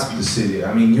you grasp the city?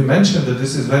 I mean, you mentioned that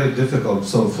this is very difficult,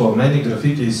 so for many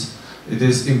graffitis, it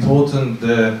is important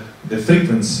the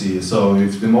frequency. So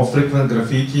if the more frequent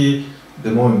graffiti,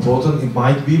 the more important it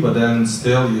might be, but then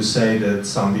still you say that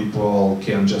some people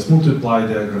can just multiply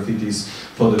their graffitis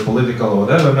for the political or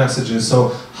whatever messages.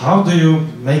 So how do you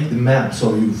make the map?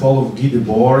 So you follow Guy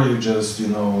Debord, you just, you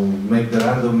know, make the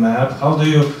random map. How do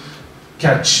you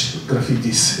catch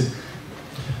graffitis?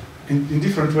 In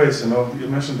different ways, you know. You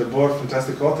mentioned Debord,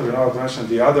 fantastic author, you know. I mentioned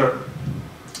the other,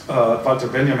 Walter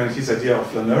Benjamin, his idea of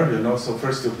flaneur, you know. So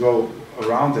first you go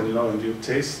around and, you know, and you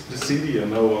taste the city, you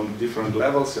know, on different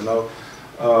levels, you know.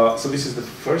 So this is the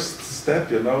first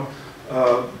step, you know.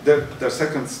 The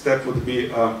second step would be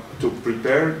to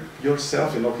prepare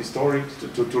yourself, you know,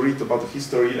 to read about the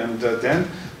history, and then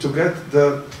to get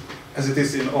as it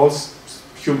is in all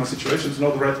human situations,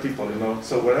 know the right people, you know.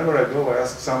 So wherever I go, I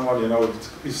ask someone, you know,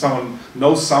 if someone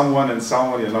knows someone and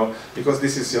someone, you know, because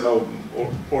this is, you know,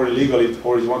 or illegal,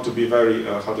 or you want to be very,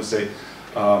 how to say,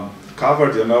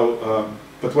 covered, you know.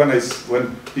 But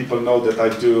when people know that I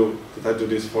do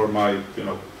this for my, you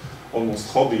know,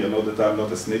 almost hobby, you know, that I'm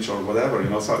not a snitch or whatever, you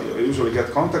know, so I usually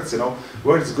get contacts, you know,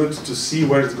 where it's good to see,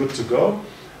 where it's good to go,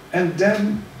 and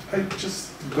then I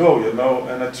just go, you know,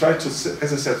 and I try to,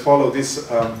 as I said, follow these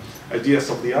ideas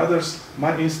of the others,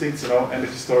 my instincts, you know, and the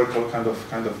historical kind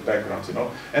of background, you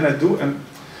know, and I do, and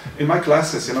in my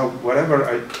classes, you know, wherever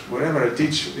I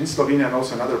teach in Slovenia and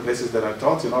also in other places that I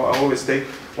taught, you know, I always take,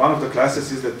 one of the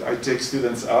classes is that I take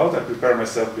students out, I prepare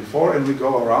myself before, and we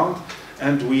go around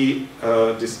and we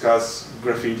discuss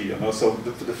graffiti, you know. So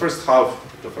the first part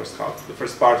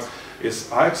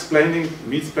is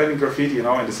me explaining graffiti, you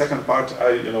know, and the second part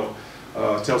I, you know,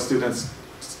 tell students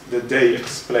that they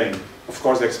explain. Of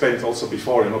course, they explained it also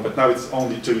before, you know, but now it's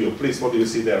only to you. Please, what do you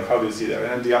see there? How do you see there?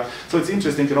 And so it's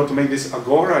interesting, you know, to make this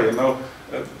agora, you know,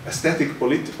 aesthetical,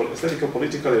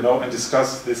 political, you know, and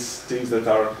discuss these things that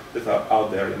are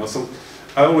out there, you know. So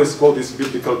I always quote this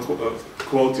biblical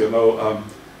quote, you know,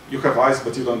 you have eyes,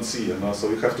 but you don't see, you know. So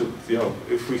you have to, you know,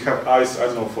 if we have eyes, I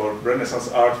don't know, for Renaissance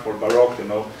art, for Baroque, you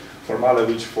know, for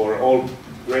Malevich, for all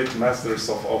great masters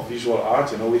of visual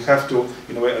art, you know, we have to,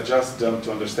 in a way, adjust them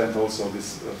to understand also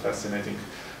this fascinating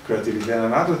creativity. And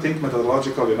another thing,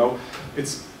 methodological, you know,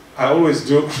 I always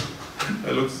do,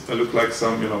 I look like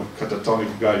some, you know,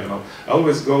 catatonic guy, you know. I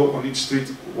always go on each street,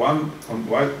 one on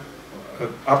white,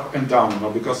 up and down, you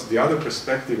know, because the other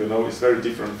perspective, you know, is very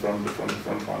different from the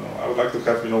front one. I would like to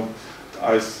have, you know,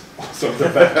 eyes also at the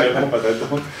back, you know, but I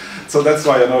don't. So that's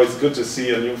why, you know, it's good to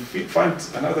see, and you find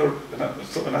another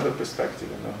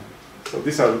perspective, you know. So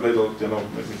these are little, you know,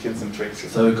 maybe hints and tricks.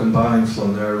 So you combine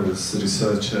flaneur with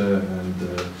researcher, and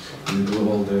you do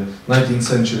all the 19th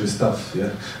century stuff,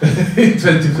 yeah, in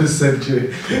 21st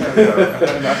century. Yeah,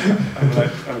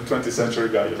 I'm a 20th century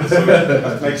guy, you know, so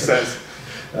it makes sense.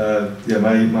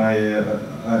 I'm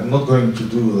not going to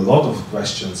do a lot of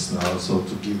questions now, so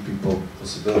to give people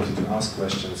possibility to ask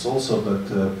questions also, but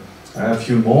I have a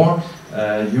few more.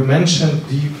 You mentioned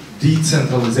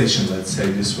decentralization, let's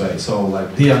say this way, so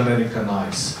like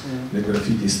de-Americanize the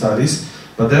graffiti studies,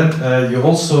 but then you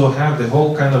also have the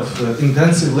whole kind of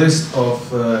intensive list of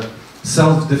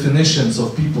self-definitions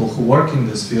of people who work in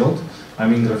this field. I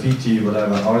mean graffiti,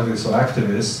 whatever, artists or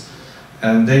activists,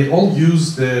 and they all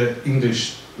use the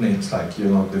English names, like, you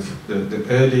know, the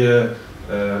earlier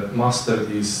master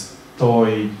is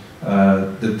toy,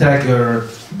 the tagger,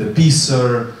 the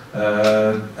piecer,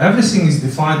 everything is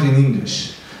defined in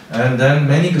English. And then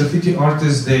many graffiti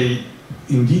artists, they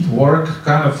indeed work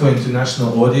kind of for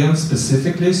international audience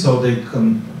specifically, so they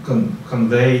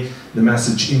convey the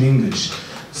message in English.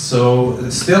 So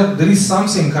still, there is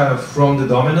something kind of from the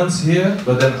dominance here,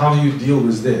 but then how do you deal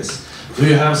with this? Do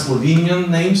you have Slovenian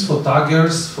names for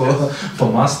taggers,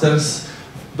 for masters?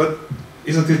 But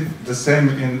isn't it the same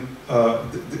in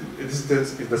it's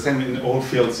the same in all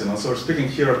fields? You know, so we're speaking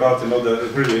here about, you know, the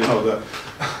really, you know, the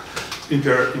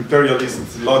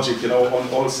imperialist logic, you know, on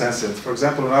all senses. For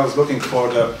example, when I was looking for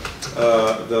the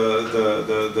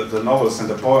novels and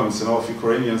the poems, you know, of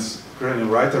Ukrainian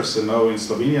writers, you know, in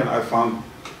Slovenian, I found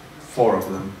 4 of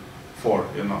them, 4,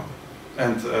 you know,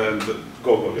 and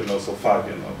Gogol, you know, so 5,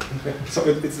 you know. So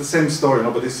it's the same story, you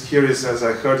know, but this here is, as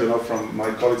I heard, you know, from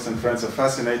my colleagues and friends, a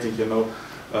fascinating, you know,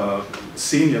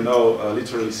 scene, you know,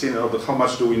 literally scene, you know, but how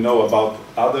much do we know about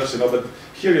others, you know, but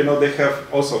here, you know, they have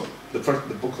also, the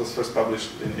book was first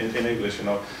published in English, you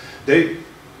know, they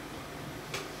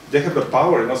have the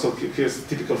power, you know, so here's a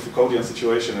typical Foucauldian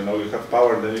situation, you know, you have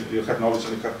power, and then you have knowledge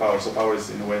and you have power, so power is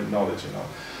in a way knowledge, you know.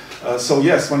 So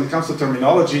yes, when it comes to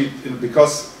terminology,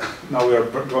 because now we are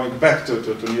going back to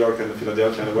New York and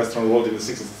Philadelphia and the Western world in the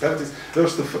 60s and 70s,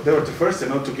 they were the first, you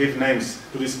know, to give names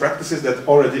to these practices that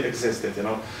already existed, you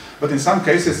know. But in some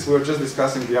cases, we were just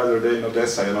discussing the other day in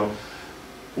Odessa, you know,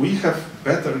 we have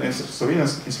better names. In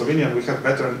Slovenian, we have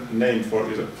better name for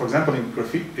example, in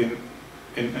graffiti,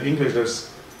 in English, there's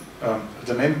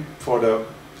the name for the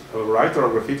writer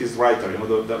of graffiti is writer. You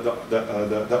know,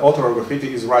 the author of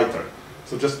graffiti is writer.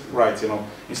 So just write, you know.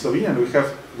 In Slovenian we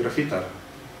have graffitar.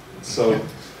 So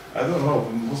I don't know.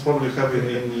 Most probably have it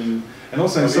in and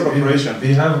also in sub-operation.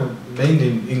 We have mainly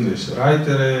in English.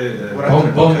 Writer,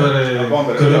 bomber,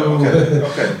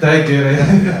 tagger.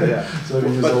 Yeah. So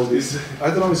we use all this. I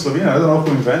don't know in Slovenian. I don't know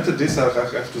who invented this. I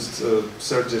have to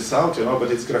search this out, you know.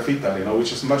 But it's graffitar, you know,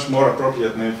 which is much more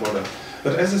appropriate name for them.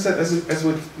 But as I said, as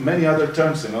with many other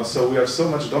terms, you know, so we are so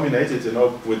much dominated, you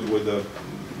know, with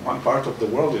one part of the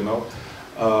world, you know.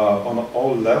 On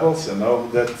all levels, you know,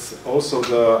 that also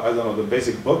the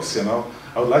basic books, you know,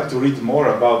 I would like to read more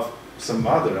about some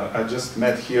other. I just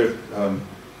met here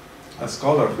a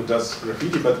scholar who does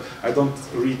graffiti, but I don't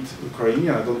read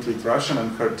Ukrainian, I don't read Russian,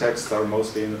 and her texts are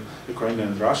mostly in Ukrainian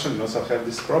and Russian, you know, so I have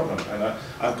this problem, and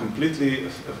I'm completely,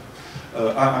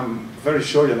 I'm very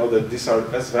sure, you know, that these are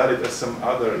as valid as some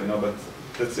other, you know, but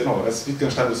that's, you know, as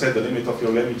Wittgenstein would say, the limit of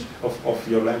your language, of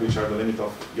your language are the limit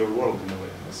of your world in a way,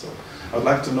 you know, so. I'd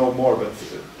like to know more, but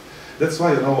that's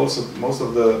why, you know, also most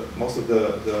of the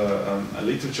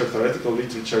literature, theoretical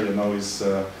literature, you know, is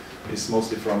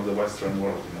mostly from the Western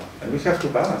world, you know, and we have to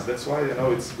balance. That's why, you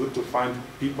know, it's good to find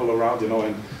people around, you know,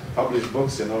 and publish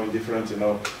books, you know, in different, you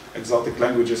know, exotic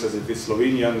languages, as it is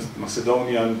Slovenian,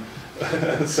 Macedonian,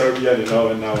 Serbian, you know,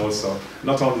 and now also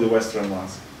not only the Western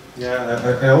ones.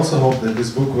 Yeah, I also hope that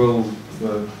this book will,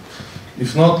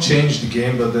 if not change the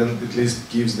game, but then at least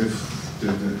gives the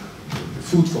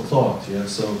food for thought, yeah,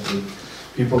 so that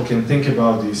people can think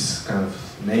about this kind of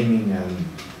naming, and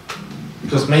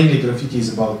because mainly graffiti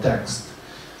is about text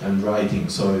and writing,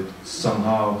 so it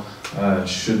somehow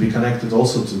should be connected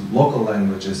also to local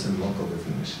languages and local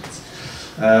definitions.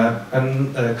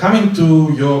 Coming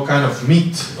to your kind of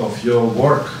meat of your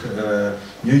work,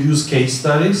 you use case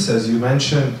studies, as you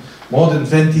mentioned, more than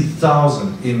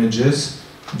 20,000 images,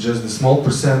 just a small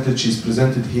percentage is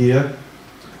presented here.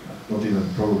 Not even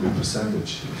probably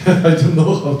percentage. I don't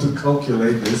know how to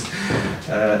calculate this.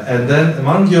 And then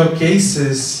among your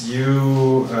cases,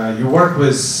 you work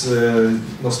with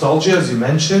nostalgia, as you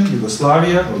mentioned,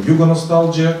 Yugoslavia or Yugo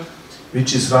nostalgia,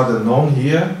 which is rather known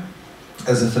here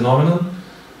as a phenomenon.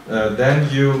 Then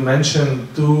you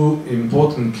mentioned 2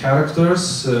 important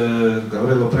characters,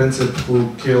 Gavrilo Princip,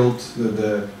 who killed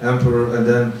the emperor, and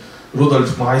then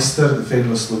Rudolf Meister, the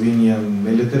famous Slovenian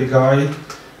military guy.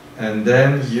 And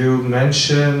then you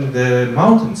mentioned the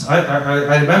mountains.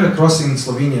 I remember crossing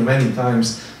Slovenia many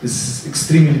times. This is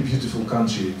extremely beautiful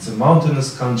country. It's a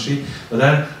mountainous country, but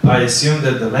then I assume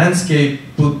that the landscape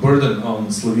put burden on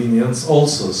Slovenians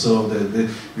also. So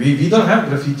we don't have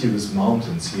graffiti with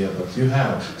mountains here, but you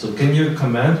have. So can you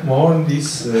comment more on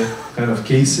these kind of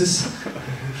cases?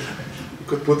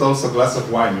 Could put also a glass of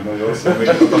wine, you know, you also make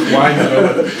a lot of wine, you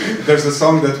know, but there's a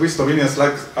song that we Slovenians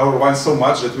like our wine so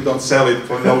much that we don't sell it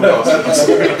for no cost,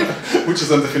 which is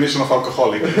a definition of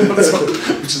alcoholic, so,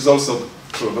 which is also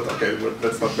true, but okay,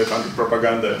 let's not make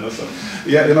anti-propaganda, you know, so,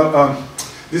 yeah, you know,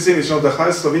 this image, you know, the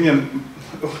high Slovenian,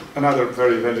 another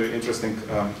very, very interesting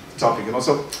topic, you know,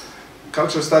 so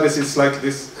cultural studies is like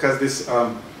this, has this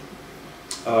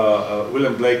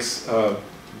William Blake's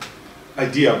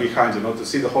idea behind, you know, to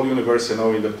see the whole universe, you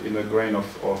know, in a grain of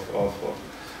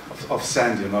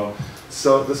sand, you know.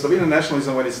 So the Slovenian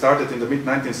nationalism, when it started in the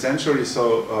mid-19th century,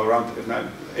 so around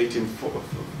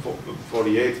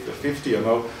 1848, 50, you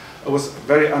know, it was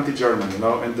very anti-German, you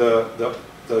know, and the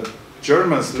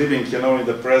Germans living, you know, in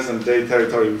the present-day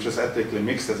territory, which was ethnically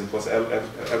mixed, as it was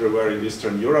everywhere in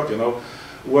Eastern Europe, you know,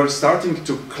 were starting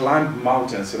to climb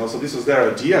mountains, you know, so this was their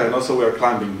idea, and also we are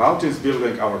climbing mountains,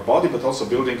 building our body, but also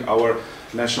building our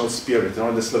national spirit. You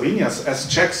know, the Slovenians, as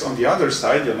Czechs on the other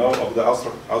side, you know, of the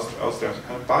Austrian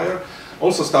Empire,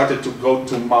 also started to go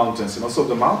to mountains, you know, so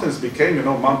the mountains became, you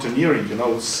know, mountaineering, you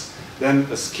know, then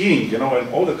skiing, you know, and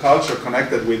all the culture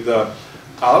connected with the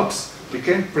Alps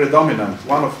became predominant.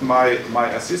 One of my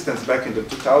assistants back in the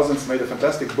 2000s made a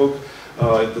fantastic book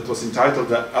that was entitled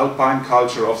The Alpine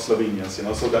Culture of Slovenians. You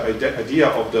know, so the idea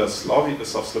of the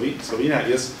Slovenia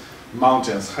is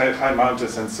mountains, high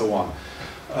mountains, and so on.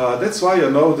 That's why, you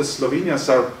know, the Slovenians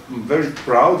are very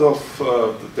proud of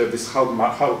this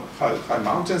high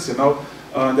mountains. You know,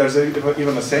 there's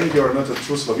even a saying: "You are not a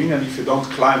true Slovenian if you don't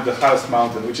climb the highest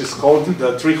mountain," which is called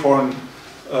the Three-Horn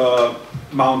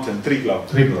Mountain, Triglav,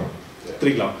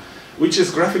 which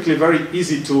is graphically very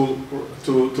easy to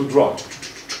draw.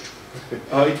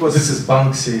 This is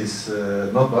Banksy's,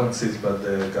 not Banksy's, but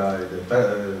the guy, the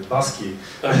Baski.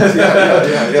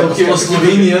 Yeah. So he was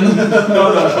Slovenian.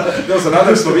 No. There was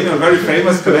another Slovenian, very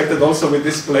famous, connected also with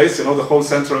this place, you know, the whole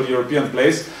Central European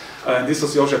place. And this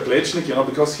was Jože Plečnik, you know,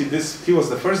 because he was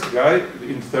the first guy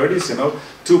in the 30s, you know,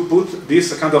 to put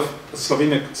this kind of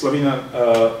Slovenian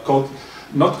coat,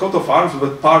 not coat of arms,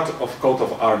 but part of coat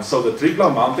of arms. So the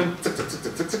Triglav mountain,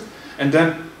 and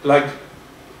then like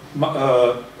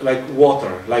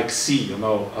water, like sea, you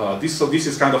know. So this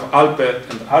is kind of Alpe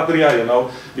and Adria, you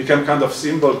know, became kind of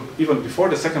symbol even before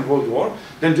the Second World War.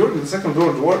 Then during the Second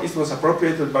World War, it was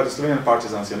appropriated by the Slovenian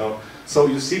partisans, you know. So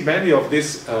you see many of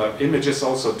these images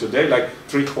also today, like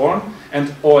Three-Horn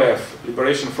and OF,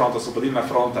 Liberation Front, Osvobodilna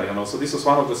Fronta, you know. So this was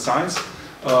one of the signs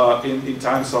in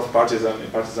times of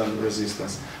partisan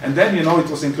resistance. And then, you know, it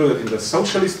was included in the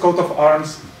Socialist coat of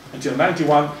arms until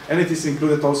 91, and it is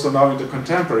included also now in the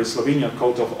contemporary Slovenian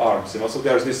coat of arms. You know, so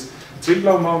there's this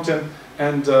Triglav mountain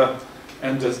and the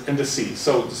sea.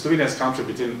 So the Slovenia is country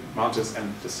between mountains and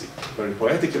the sea. Very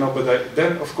poetic, you know. But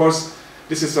then, of course,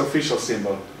 this is an official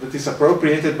symbol that is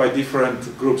appropriated by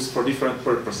different groups for different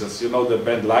purposes. You know, the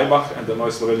band Laibach and the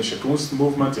Neue Slowenische Kunst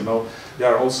movement. You know, they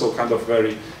are also kind of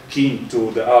very keen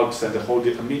to the Alps and the whole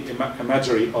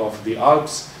imagery of the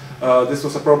Alps. This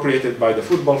was appropriated by the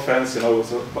football fans, you know,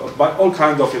 by all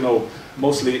kind of, you know,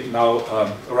 mostly now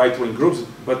right-wing groups,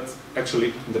 but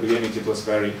actually in the beginning it was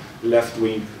very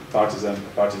left-wing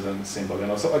partisan symbol, you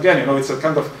know. So again, you know, it's a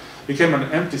kind of became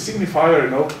an empty signifier, you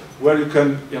know, where you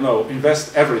can, you know,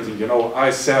 invest everything, you know.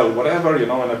 I sell whatever, you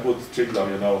know, and I put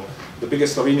Triglav, you know. The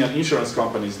biggest Slovenian insurance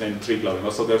company is named Triglav, you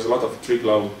know. So there's a lot of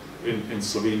Triglav in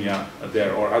Slovenia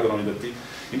there, or I don't know, in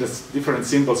the different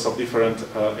symbols of different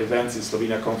events in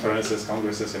Slovenia, conferences,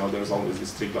 congresses, you know, there's always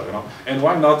this Triglav, you know. And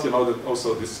why not, you know, that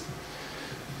also this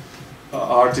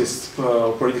artist,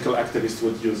 political activist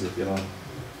would use it, you know.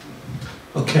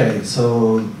 Okay,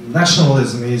 so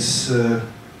nationalism is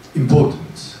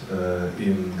important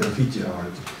in graffiti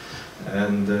art.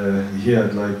 And here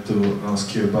I'd like to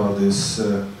ask you about this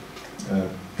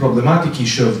problematic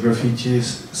issue of graffiti.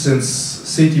 Since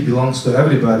city belongs to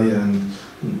everybody and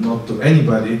not to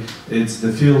anybody, it's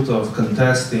the field of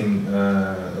contesting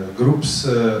groups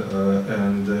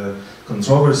and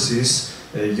controversies.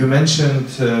 You mentioned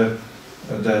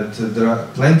that there are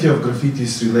plenty of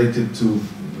graffitis related to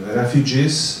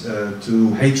refugees,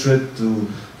 to hatred, to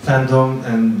fandom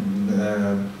and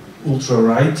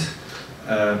ultra-right,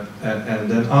 and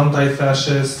then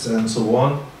anti-fascists and so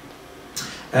on.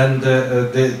 And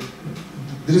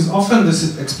this there is often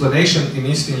this explanation in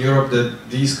Eastern Europe that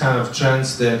these kind of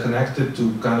trends, they're connected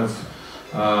to kind of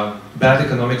bad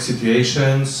economic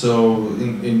situations. So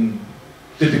in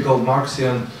typical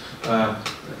Marxian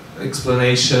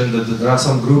explanation that there are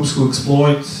some groups who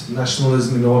exploit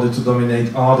nationalism in order to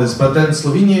dominate others. But then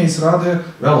Slovenia is rather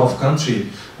well-off country.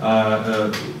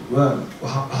 Well,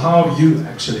 how you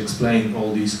actually explain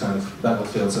all these kind of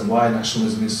battlefields and why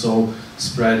nationalism is so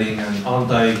spreading and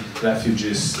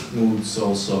anti-refugees moods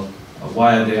also,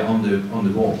 why are they on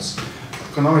the walls?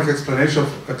 Economic explanation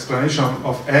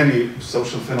of any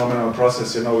social phenomenal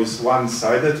process, you know, is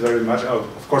one-sided very much.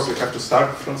 Of course, we have to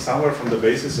start from somewhere, from the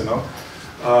basis, you know.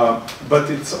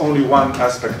 But it's only one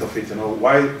aspect of it, you know.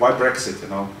 Why Brexit, you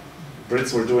know?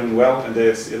 Brits were doing well, and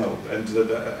they, you know, and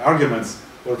the arguments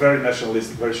were very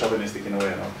nationalistic, very chauvinistic in a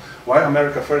way, you know. Why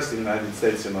America first in the United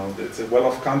States, you know? It's a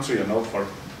well-off country, you know, for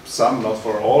some, not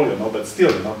for all, you know, but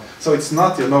still, you know. So it's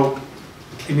not, you know,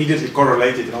 immediately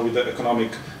correlated, you know, with the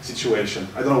economic situation.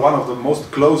 I don't know, one of the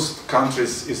most closed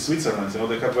countries is Switzerland, you know.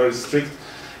 They have very strict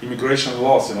immigration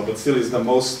laws, you know, but still is the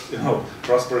most, you know,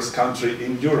 prosperous country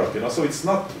in Europe, you know. So it's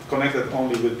not connected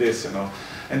only with this, you know.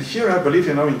 And here I believe,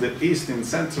 you know, in the East, in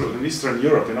Central and Eastern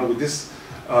Europe, you know, with this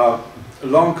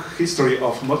long history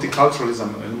of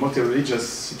multiculturalism and multi-religious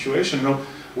situation, you know,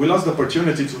 we lost the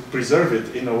opportunity to preserve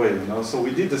it in a way, you know. So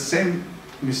we did the same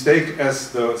mistake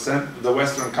as the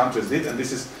Western countries did, and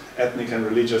this is ethnic and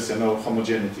religious, you know,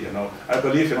 homogeneity, you know. I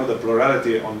believe, you know, the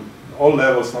plurality on all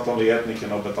levels, not only ethnic, you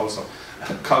know, but also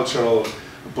cultural,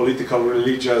 political,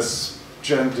 religious,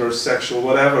 gender, sexual,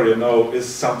 whatever, you know, is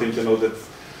something, you know, that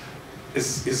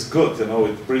is good, you know.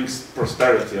 It brings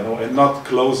prosperity, you know, and not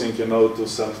closing, you know, to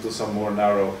some more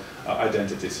narrow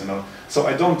identities, you know. So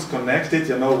I don't connect it,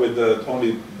 you know, with the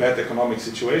only bad economic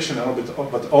situation, you know,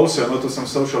 but also, you know, to some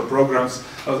social programs,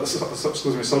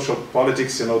 social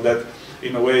politics, you know, that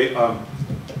in a way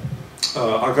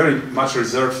are very much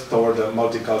reserved toward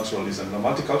multiculturalism. The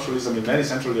multiculturalism in many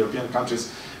Central European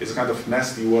countries is a kind of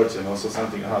nasty word, you know. So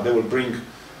something they will bring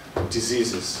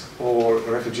diseases, or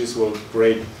refugees will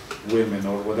rape women,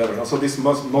 or whatever. You know? So this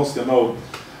most you know,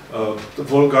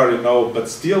 vulgar, you know, but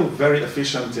still very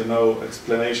efficient, you know,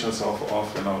 explanations of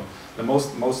you know, the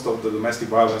most of the domestic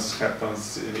violence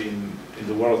happens in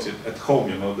the world at home,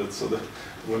 you know. That so that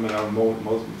women are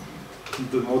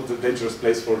the most dangerous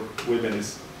place for women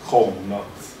is home, not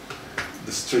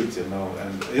the street, you know.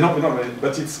 And you know,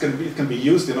 but it can be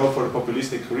used, you know, for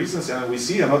populistic reasons, and we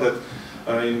see, you know, that.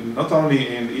 Not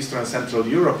only in Eastern and Central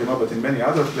Europe, you know, but in many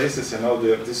other places, you know,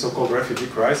 the so-called refugee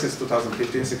crisis,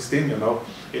 2015-16, you know,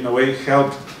 in a way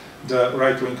helped the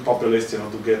right-wing populists, you know,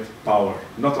 to get power.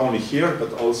 Not only here,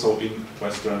 but also in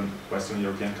Western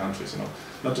European countries, you know,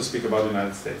 not to speak about the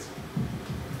United States.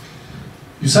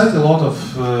 You cite a lot of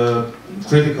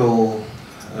critical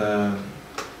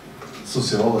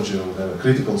sociology or whatever,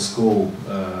 critical school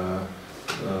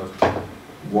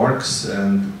works,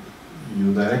 and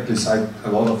you directly cite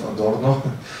a lot of Adorno,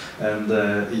 and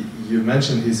you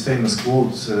mentioned his famous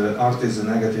quote, art is a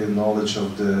negative knowledge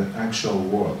of the actual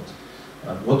world.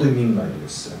 What do you mean by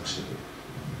this, actually?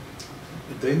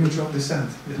 The image of dissent,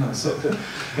 you know. So,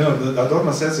 you know,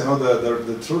 Adorno says, you know,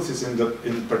 the truth is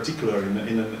in particular,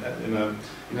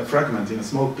 in a fragment, in a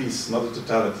small piece, not a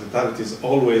totality. Totality is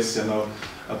always, you know,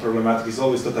 problematic, is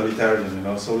always totalitarian, you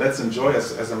know. So let's enjoy,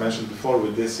 as I mentioned before,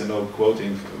 with this, you know,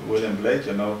 quoting William Blake,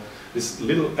 you know, these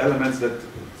little elements that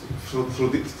through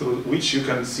which you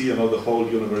can see, you know, the whole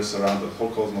universe around, the whole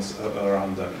cosmos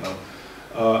around them, you know.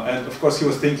 And of course, he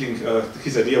was thinking,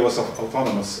 his idea was of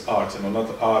autonomous art, you know, not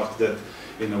art that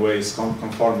in a way is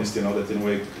conformist, you know, that in a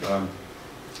way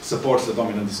supports the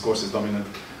dominant discourses,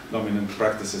 dominant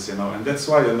practices, you know. And that's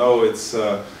why, you know, it's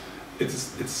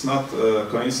not a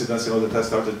coincidence, you know, that I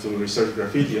started to research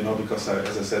graffiti, you know, because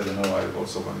as I said, you know, I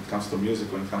also, when it comes to music,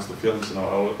 when it comes to films, you know,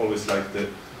 I always like the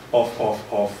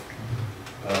off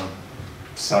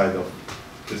side of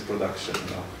this production,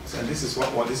 you know. And this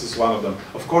is one of them.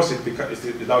 Of course,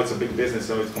 now it's a big business,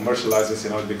 you know, it commercializes, you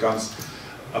know, it becomes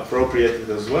appropriated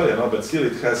as well, you know, but still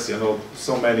it has, you know,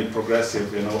 so many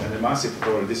progressive, you know, and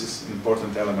emancipatory, this is an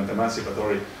important element,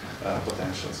 emancipatory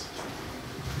potentials.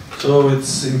 So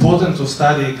it's important to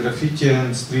study graffiti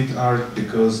and street art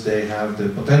because they have the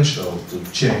potential to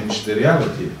change the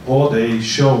reality, or they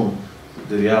show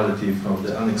the reality from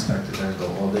the unexpected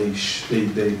angle, or they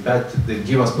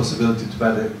give us possibility to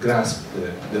better grasp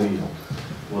the real.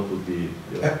 What would be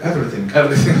everything?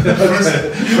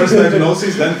 First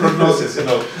diagnosis, then prognosis. You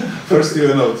know, first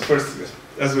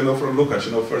as we know from Lukács,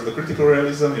 first the critical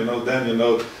realism, then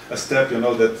a step,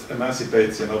 that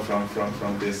emancipates,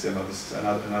 from this, this is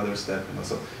another step,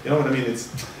 So you know what I mean? It's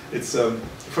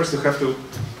first you have to,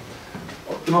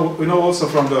 we know also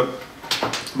from the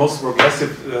most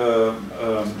progressive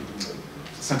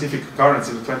scientific currents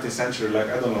in the 20th century, like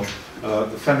I don't know,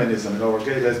 the feminism, or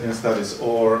gay lesbian studies,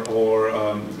 or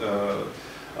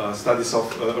studies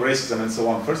of racism and so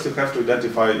on. First, you have to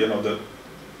identify,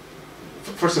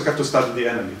 first you have to study the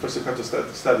enemy. First, you have to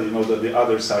study, the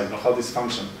other side, how this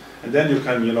functions, and then you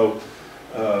can,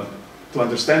 to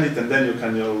understand it, and then you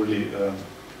can, really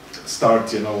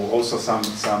start, also some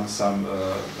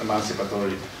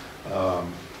emancipatory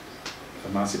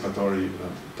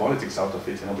politics out of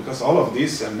it, because all of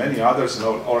these and many others,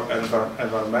 are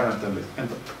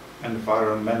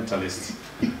environmentalists.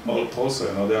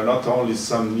 Also, they are not only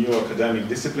some new academic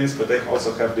disciplines, but they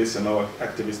also have this,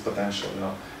 activist potential,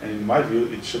 And in my view,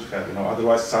 it should have,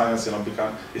 Otherwise, science,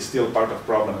 is still part of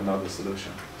problem and not the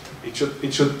solution. It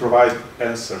should provide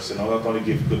answers, not only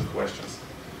give good questions.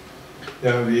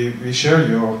 Yeah, we share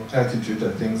your attitude.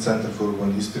 I think Center for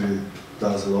Urban History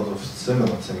does a lot of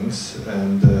similar things.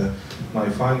 And my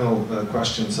final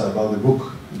questions are about the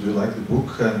book. Do you like the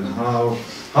book, and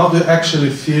how do you actually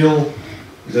feel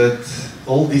that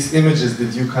all these images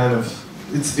that you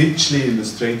it's richly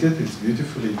illustrated, it's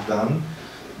beautifully done,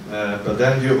 but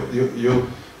then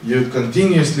you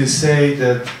continuously say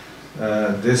that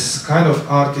this kind of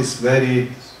art is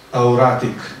very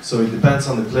auratic, so it depends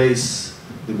on the place.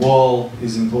 The wall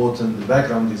is important, the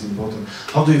background is important.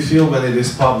 How do you feel when it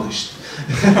is published?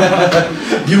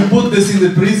 You put this in the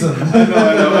prison.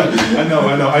 I know.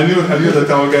 I knew that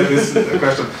I would get this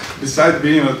question. Besides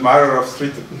being an admirer of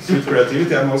street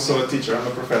creativity, I'm also a teacher. I'm a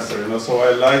professor. So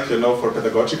I like, for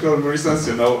pedagogical reasons,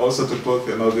 also to put,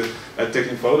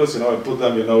 taking photos, I put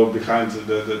them, behind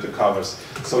the covers.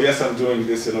 So yes, I'm doing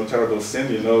this, terrible sin,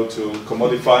 to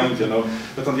commodifying,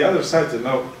 But on the other side,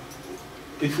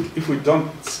 if we don't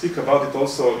speak about it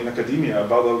also in academia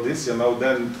about all this,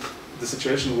 then the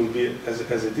situation will be as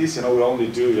it is. We only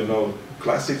do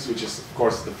classics, which is of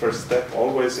course the first step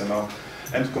always.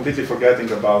 And completely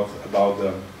forgetting about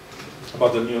the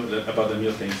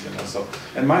new things. So,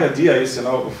 and my idea is,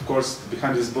 of course,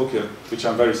 behind this book, which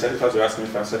I'm very satisfied. You ask me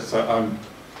if I'm satisfied. I'm,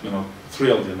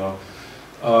 thrilled.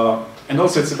 And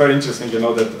also it's very interesting,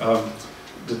 that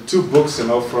the two books,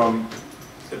 from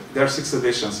there are 6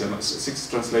 editions, 6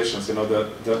 translations.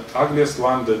 The ugliest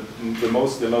one, the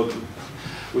most,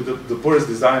 with the poorest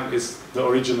design is the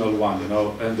original one,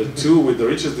 and the 2 with the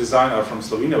richest design are from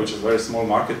Slovenia, which is a very small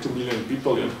market, 2 million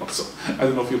people, So I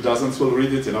don't know if you dozens will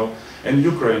read it, and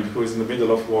Ukraine, who is in the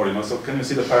middle of war, So can you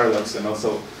see the paradox,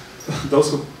 So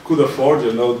those who could afford,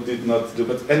 did not do.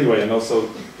 But anyway, so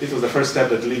it was the first step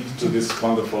that led to this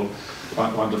wonderful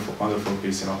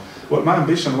piece, Well, my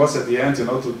ambition was at the end,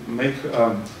 to make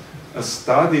a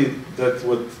study that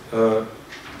would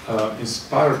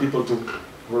inspire people to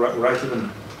write even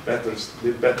better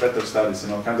studies,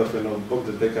 kind of, book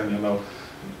that they can,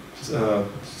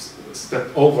 step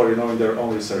over, in their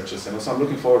own researches, So I'm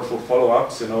looking forward for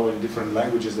follow-ups, in different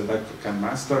languages that I can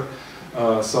master.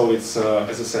 So it's,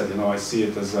 as I said, I see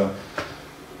it as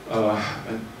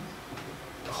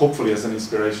hopefully as an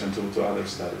inspiration to other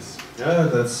studies. Yeah,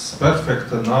 that's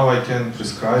perfect. And now I can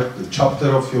prescribe the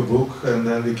chapter of your book, and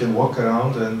then we can walk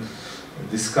around and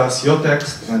discuss your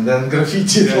text, and then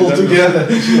graffiti it all together.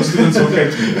 Students will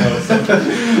hate me.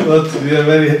 But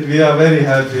we are very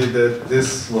happy that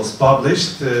this was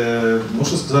published.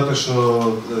 Muszę сказати,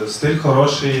 що стиль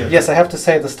хороший. Yes, I have to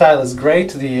say the style is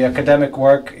great. The academic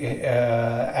work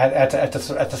at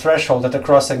the threshold, at the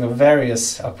crossing of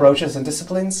various approaches and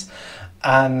disciplines,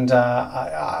 and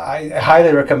I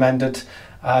highly recommend it.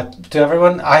 To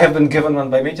everyone. I have been given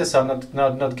one by Mitja, so I'm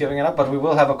not giving it up, but we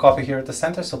will have a copy here at the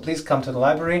center, so please come to the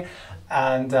library,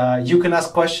 and you can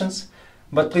ask questions,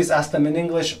 but please ask them in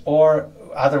English, or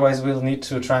otherwise we'll need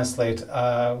to translate.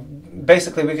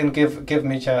 Basically, we can give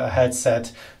Mitja a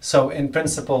headset, so in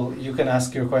principle you can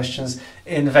ask your questions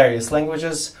in various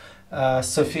languages.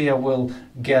 Sophia will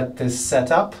get this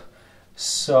set up,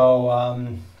 so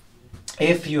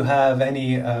if you have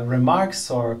any remarks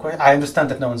or questions, I understand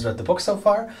that no one's read the book so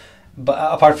far, but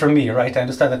apart from me, right? I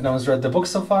understand that no one's read the book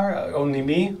so far, only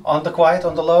me, on the quiet,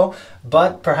 on the low,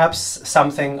 but perhaps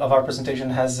something of our presentation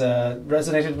has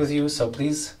resonated with you, so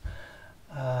please,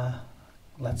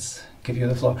 let's give you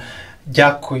the floor.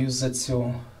 Дякую за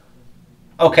цю.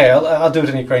 Okay, I'll do it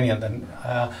in Ukrainian then.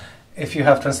 If you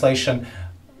have translation.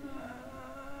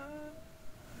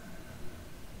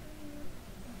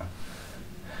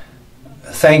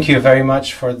 thank you very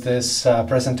much for this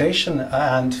presentation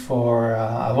and for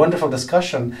a wonderful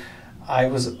discussion. I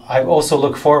also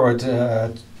look forward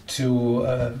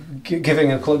to giving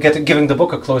the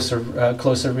book a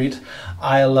closer read.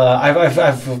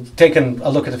 I've taken a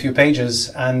look at a few pages,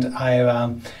 and I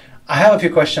have a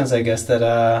few questions, I guess, that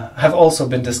have also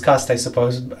been discussed, I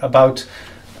suppose, about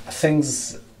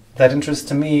things that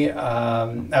interest me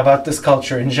about this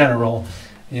culture in general.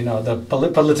 You know, the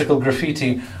political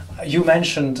graffiti. You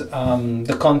mentioned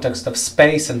the context of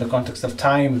space and the context of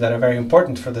time that are very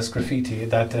important for this graffiti.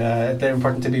 That they're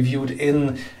important to be viewed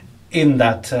in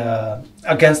that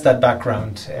against that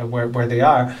background where they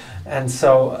are. And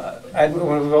so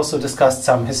we've also discussed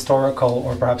some historical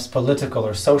or perhaps political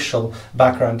or social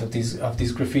background of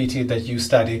these graffiti that you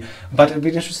study. But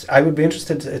I would be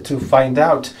interested to find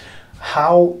out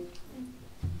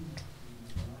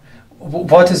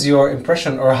what is your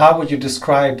impression, or how would you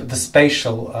describe the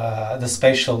spatial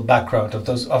background of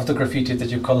the graffiti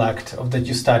that you collect, that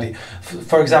you study?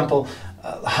 For example,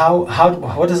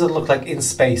 what does it look like in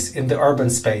space, in the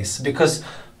urban space? Because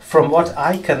from what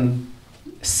I can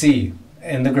see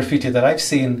in the graffiti that I've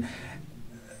seen,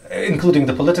 including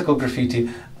the political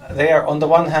graffiti, they are, on the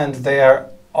one hand, they are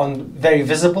on very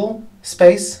visible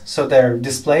space, so they're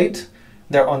displayed,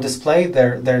 they're on display,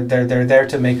 they're there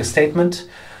to make a statement.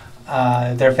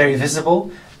 They're very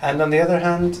visible, and on the other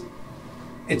hand,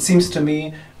 it seems to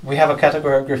me we have a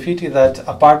category of graffiti that,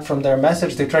 apart from their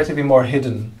message, they try to be more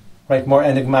hidden, right, more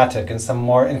enigmatic in some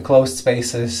more enclosed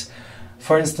spaces.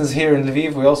 For instance, here in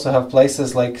Lviv, we also have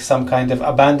places like some kind of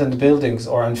abandoned buildings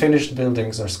or unfinished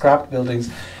buildings or scrapped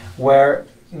buildings where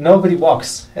nobody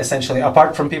walks, essentially,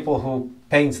 apart from people who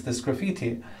paint this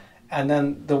graffiti. And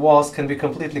then the walls can be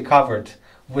completely covered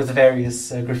with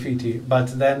various graffiti,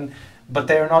 but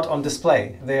they are not on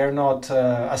display. They are not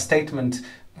a statement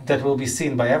that will be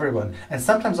seen by everyone. And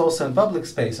sometimes also in public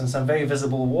space, on some very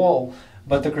visible wall,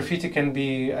 but the graffiti can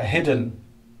be hidden,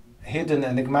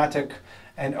 enigmatic,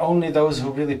 and only those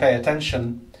who really pay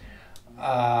attention,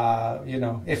 you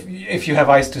know, if you have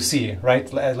eyes to see,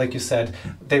 right, like you said,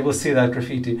 they will see that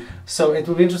graffiti. So it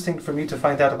would be interesting for me to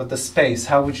find out about the space.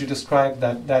 How would you describe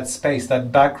that space,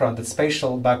 that background, that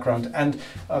spatial background? And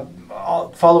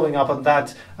following up on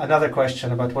that, another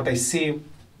question about what I see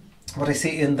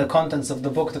in the contents of the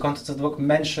book. The contents of the book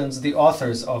mentions the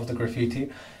authors of the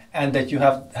graffiti, and that you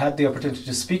have had the opportunity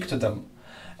to speak to them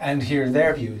and hear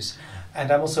their views. And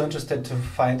I'm also interested to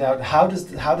find out how does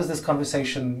this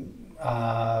conversation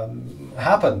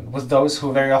happen with those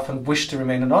who very often wish to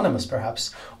remain anonymous,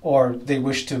 perhaps, or they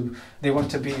want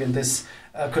to be in this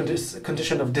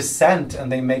condition of dissent,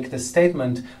 and they make this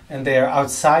statement, and they are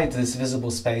outside this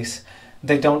visible space.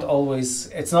 They don't always.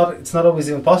 It's not always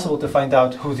even possible to find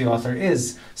out who the author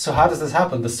is. So how does this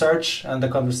happen? The search and the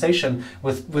conversation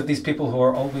with these people who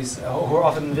are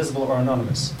often invisible or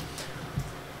anonymous.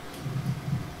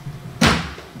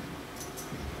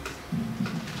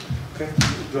 Okay.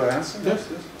 Do I answer? Yes.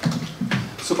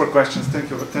 Super questions. Thank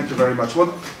you very much.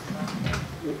 What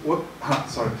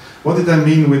did I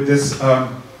mean with this?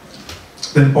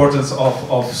 The importance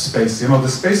of space. You know, the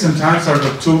space and times are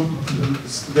the two.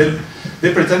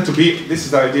 They pretend to be. This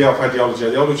is the idea of ideology.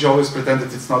 Ideology always pretends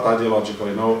that it's not ideological.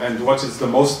 You know, and what is the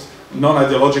most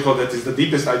non-ideological? That is the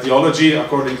deepest ideology,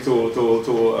 according to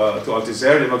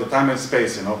Althusser. You know, the time and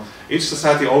space. You know, each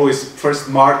society always first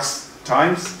marks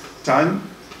time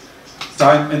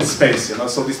and space, you know.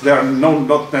 So they are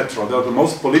not natural. They are the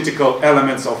most political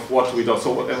elements of what we do.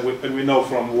 So and we know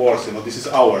from wars, you know, this is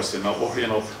ours, you know, or you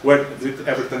know, where did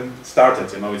everything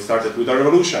started? You know, it started with a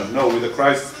revolution, no, with the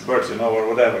Christ's birth, you know, or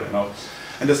whatever, you know.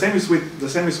 And the same is with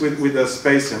the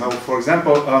space, you know. For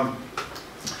example,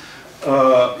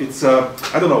 it's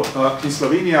I don't know, in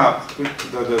Slovenia,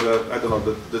 I don't know,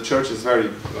 the church is very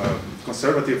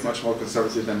conservative, much more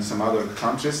conservative than some other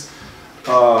countries.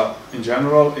 In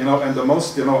general, you know, and the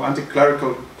most, you know,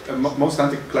 anti-clerical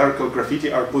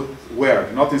graffiti are put where?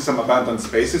 Not in some abandoned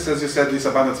spaces, as you said. These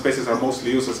abandoned spaces are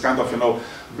mostly used as kind of, you know,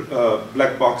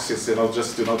 black boxes, you know,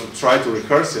 just, you know, to try to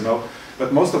recurse, you know.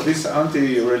 But most of these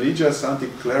anti-religious,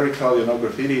 anti-clerical, you know,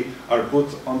 graffiti are put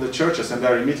on the churches, and they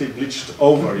are immediately bleached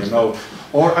over, you know,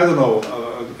 or I don't know,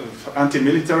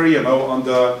 anti-military, you know, on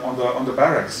the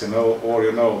barracks, you know, or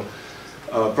you know.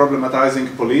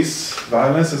 Problematizing police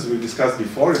violence, as we discussed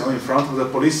before, you know, in front of the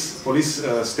police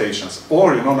stations.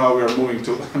 Or, you know, now we are moving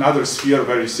to another sphere,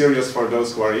 very serious for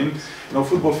those who are in, you know,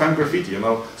 football fan graffiti, you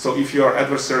know. So if you are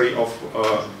adversary of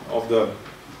the,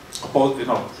 you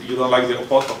know, you don't like the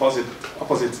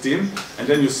opposite team, and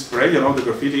then you spray, you know, the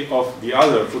graffiti of the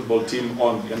other football team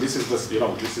on, and this is the, you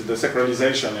know, this is the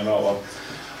sacralization, you know,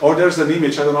 Or there's an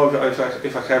image, I don't know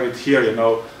if I have it here, you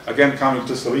know, again coming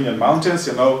to Slovenian mountains,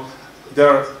 you know,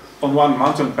 there on one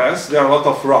mountain pass, there are a lot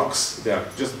of rocks there,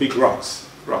 just big rocks,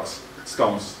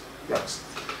 stones, rocks.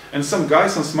 And some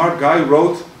smart guy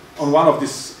wrote on one of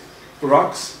these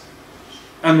rocks,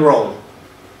 and roll.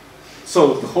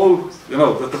 So the whole, you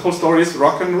know, the whole story is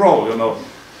rock and roll, you know.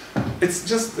 It's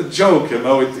just a joke, you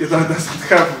know, it doesn't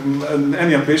have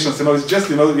any ambitions, you know, it's just,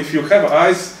 you know, if you have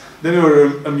eyes, then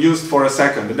you're amused for a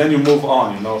second, and then you move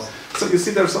on, you know. So you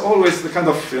see there's always the kind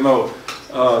of, you know,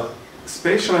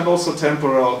 spatial and also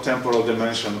temporal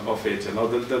dimension of it, you know.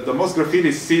 The most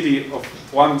graffiti city, of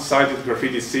one-sided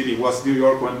graffiti city, was New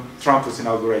York when Trump was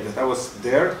inaugurated. I was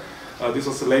there, this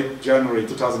was late January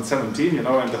 2017, you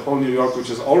know, and the whole New York, which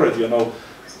is already, you know,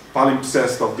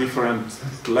 palimpsest of different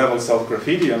levels of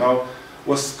graffiti, you know,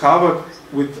 was covered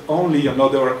with only, you know,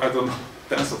 there were, I don't know,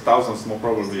 tens of thousands more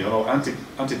probably, you know,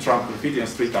 anti-Trump graffiti and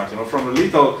street art, you know, from a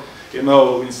little, you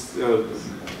know,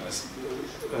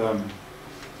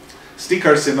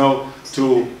 stickers, you know,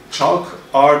 to chalk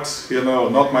art, you know,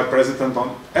 not my president,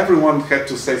 everyone had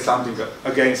to say something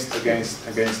against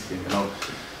him, you know.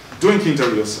 Doing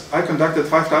interviews. I conducted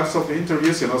 5 types of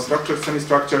interviews, you know, structured,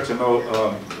 semi-structured, you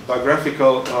know,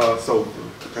 biographical, so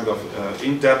kind of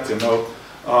in-depth, you know,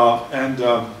 and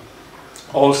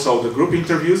also the group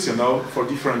interviews, you know, for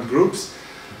different groups.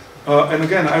 And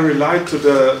again, I relied to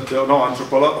the you know,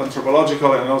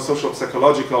 anthropological and, you know, social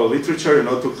psychological literature, you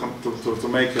know, to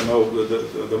make, you know,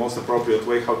 the most appropriate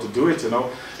way how to do it, you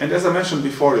know. And as I mentioned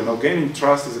before, you know, gaining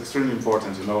trust is extremely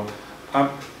important, you know.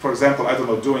 For example, I don't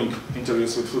know, doing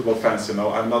interviews with football fans, you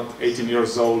know, I'm not 18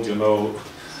 years old, you know,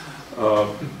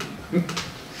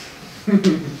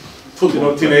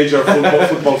 teenager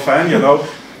football fan, you know.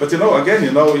 But, you know, again,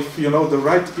 you know, if you know the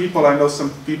right people, I know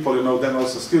some people, you know, then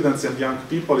also students and young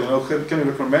people, you know, can you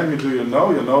recommend me, do you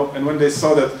know, and when they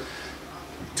saw that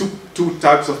two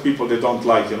types of people they don't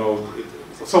like, you know,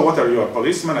 so what are you, a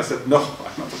policeman? I said, no,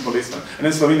 I'm not a policeman. And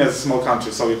then Slovenia is a small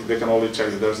country, so they can only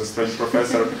check. There's a strange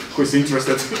professor who is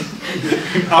interested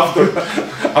in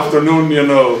afternoon, you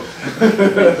know,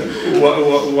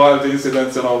 wild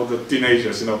incidents, you know, the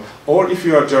teenagers, you know. Or if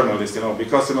you are a journalist, you know,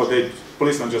 because, you know,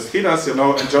 policemen just hit us, you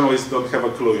know, and journalists don't have a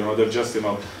clue, you know, they're just, you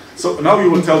know. So now you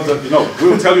will tell you know, we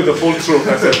will tell you the full truth.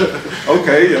 I said,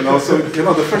 okay, you know, so, you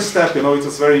know, the first step, you know, it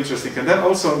was very interesting. And then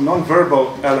also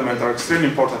non-verbal elements are extremely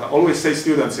important. I always say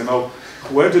students, you know,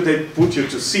 where do they put you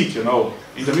to sit, you know,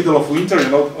 in the middle of winter, you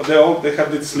know, they have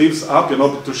the sleeves up, you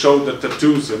know, to show the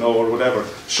tattoos, you know, or whatever,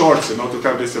 shorts, you know, to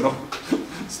have this, you know,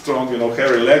 strong, you know,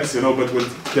 hairy legs, you know, but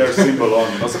with their symbol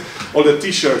on, you know, so, all the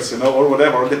t-shirts, you know, or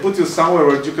whatever, or they put you somewhere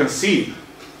where you can see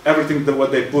everything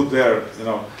what they put there, you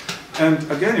know. And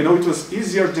again, you know, it was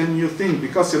easier than you think,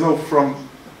 because, you know,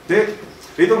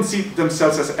 they don't see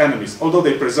themselves as enemies, although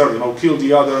they preserve, you know, kill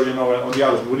the other, you know, on the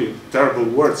other, really terrible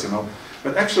words, you know.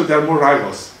 But actually they're more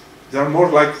rivals. They're more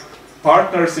like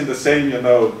partners in the same, you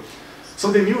know. So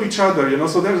they knew each other, you know,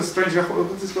 so there's a strange,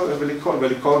 what is called?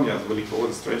 Velikonja, what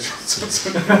is strange?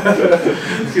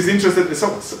 He's interested,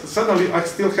 so suddenly I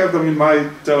still have them in my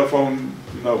telephone,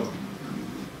 you know,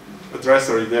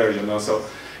 addressory there, you know, so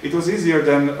it was easier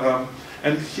than,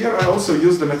 and here I also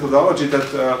used the methodology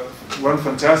that one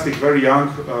fantastic, very young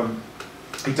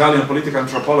Italian political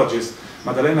anthropologist,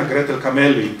 Maddalena Gretel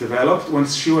Camelli, developed when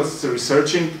she was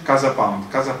researching Casa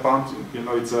Pound. Casa Pound, you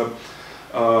know, it's a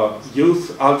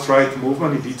youth alt-right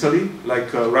movement in Italy,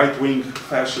 like right-wing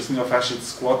fascist, neo-fascist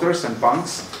squatters and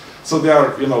punks. So they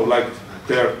are, you know, like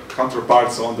their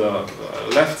counterparts on the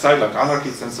left side, like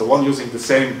anarchists and so on, using the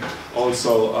same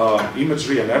also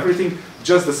imagery and everything.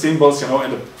 Just the symbols, you know,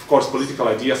 and of course political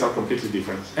ideas are completely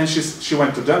different. And she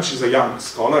went to them. She's a young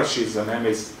scholar. She's an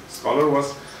MA scholar,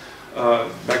 was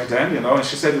back then, you know. And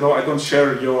she said, you know, I don't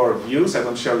share your views. I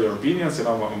don't share your opinions. You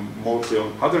know, I'm mostly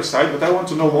on the other side, but I want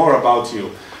to know more about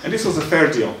you. And this was a fair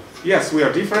deal. Yes, we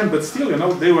are different, but still, you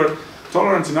know, they were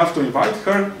tolerant enough to invite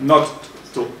her, not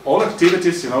to all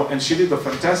activities, you know. And she did a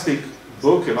fantastic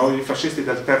book, you know, I Fascisti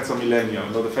del Terzo Millennio,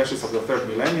 you know, the fascists of the third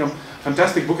millennium,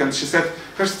 fantastic book. And she said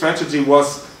her strategy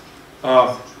was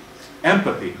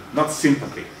empathy, not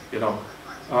sympathy, you know.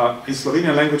 In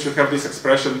Slovenian language you have this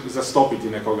expression, zastopiti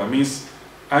nekoga, means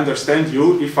I understand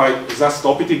you if I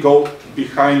zastopiti go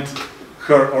behind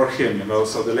her or him, you know.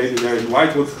 So the lady there in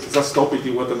white would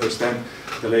zastopiti would understand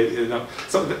the lady, you know.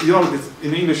 So, you know,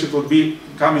 in English it would be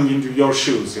coming into your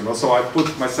shoes, you know. So I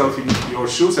put myself in your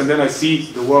shoes and then I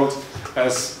see the world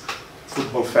as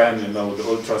football fan, you know, the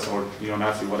ultras or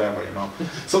neo-Nazi, whatever, you know.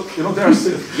 So, you know, there's,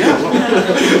 yeah, well,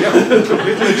 yeah,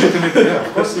 completely legitimate, yeah,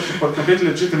 of course, but completely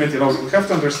legitimate, you know. We have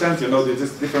to understand, you know,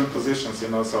 these different positions, you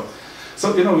know. So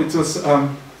you know, it was,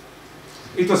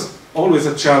 it was always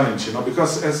a challenge,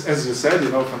 because as you said,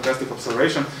 fantastic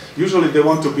observation, usually they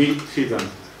want to be hidden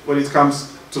when it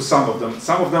comes to some of them.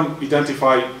 Some of them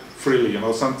identify freely,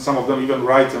 some of them even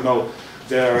write,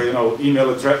 their, email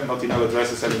address, not email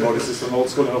addresses anymore, this is an old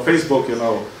school, Facebook,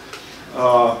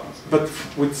 but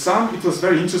with some it was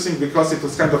very interesting because it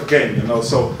was kind of game,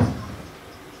 so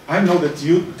I know that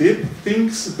you did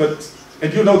things,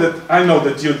 and you know that I know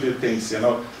that you did things,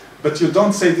 but you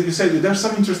don't say, you say there's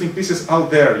some interesting pieces out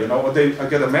there, or I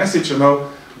get a message, go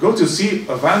to see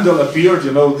a vandal appeared,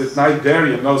 that night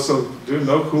there, so do you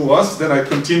know who was? Then I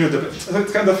continue,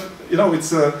 it's kind of,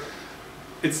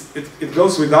 it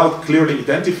goes without clearly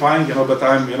identifying, but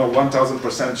I'm,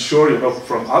 1000% sure,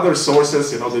 from other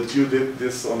sources, that you did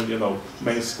this on,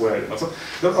 Main Square, So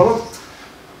there are a lot.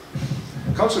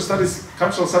 Cultural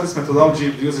studies methodology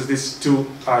uses these two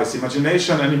eyes,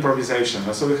 imagination and improvisation.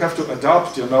 So we have to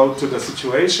adapt, to the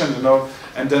situation,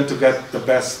 and then to get the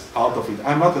best out of it.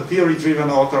 I'm not a theory-driven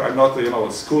author. I'm not,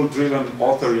 a school-driven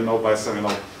author, by some,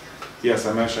 yes,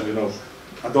 I mentioned,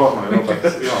 Adorno,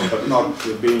 but not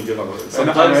being,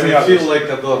 Sometimes you feel like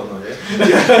Adorno, yeah?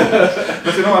 Yeah.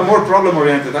 But I'm more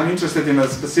problem-oriented. I'm interested in a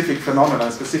specific phenomenon,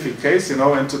 a specific case,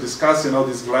 and to discuss,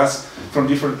 this glass from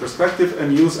different perspectives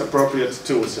and use appropriate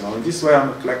tools, In this way, I'm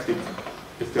eclectic,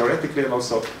 theoretically and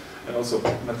also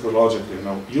methodologically,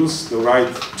 Use the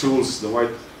right tools, the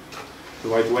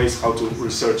right ways how to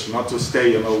research, not to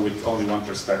stay, with only one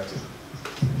perspective.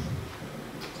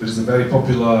 There is a very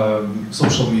popular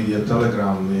social media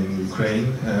Telegram in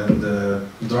Ukraine, and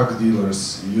drug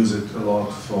dealers use it a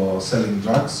lot for selling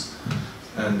drugs,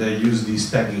 and they use these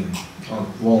tagging,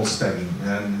 walls tagging.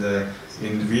 And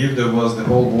in Lviv there was the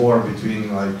whole war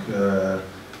between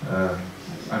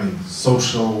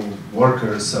social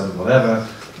workers and whatever,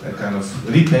 kind of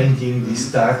repainting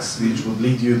these tags which would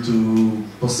lead you to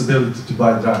possibility to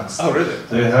buy drugs. Oh, really?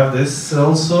 Do you have this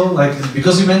also?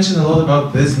 Because you mentioned a lot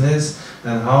about business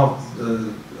and how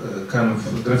kind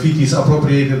of graffiti is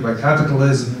appropriated by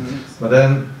capitalism, but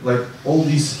then all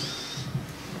these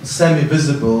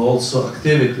semi-visible also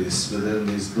activities within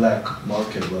this black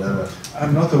market, whatever.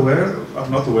 I'm not aware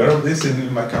of this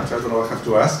in my country. I don't know. I have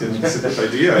to ask. It's a good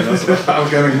idea. So I'm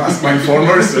going to ask my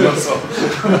informers.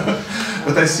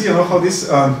 But I see, how these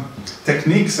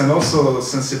techniques and also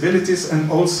sensibilities and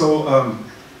also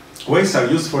ways are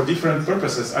used for different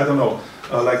purposes. I don't know,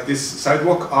 like this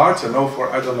sidewalk art,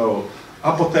 for, I don't know,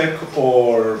 apothec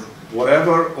or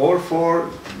whatever, or for,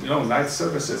 night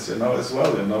services, as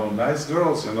well, nice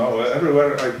girls,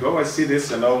 everywhere I go I see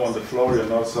this, on the floor,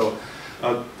 so,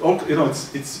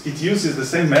 it uses the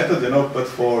same method, but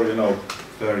for,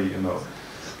 very,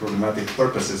 problematic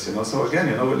purposes, so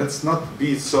again, let's not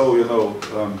be so,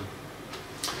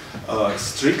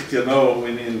 strict,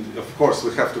 of course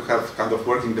we have to have kind of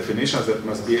working definitions that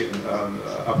must be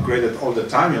upgraded all the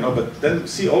time, but then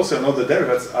see also, the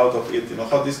derivatives out of it,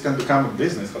 how this can become a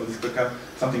business, how this become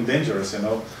something dangerous,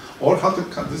 or how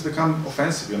can this become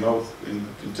offensive,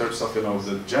 in terms of,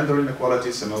 the gender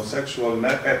inequalities, sexual,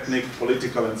 ethnic,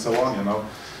 political, and so on,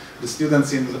 The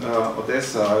students in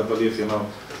Odessa, I believe,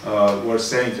 were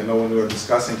saying, when we were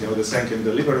discussing, they're saying in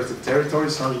the liberated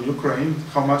territories, now in Ukraine,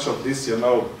 how much of this,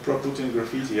 pro-Putin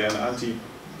graffiti and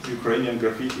anti-Ukrainian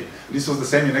graffiti. This was the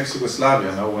same in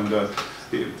ex-Yugoslavia, when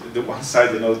the one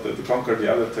side, to conquer the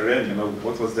other terrain,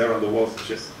 what was there on the walls,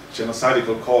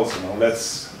 genocidal calls,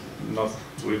 let's not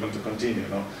even to continue,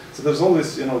 So there's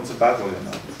always, it's a battle,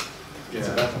 It's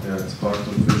a battle. Yeah, it's part of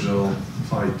visual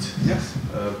fight. Yes.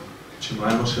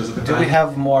 Do we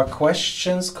have more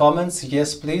questions, comments?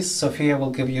 Yes, please. Sophia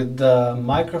will give you the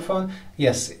microphone.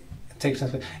 Yes,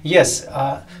 yes.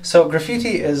 So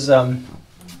graffiti is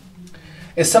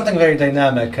something very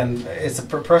dynamic, and it's a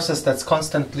process that's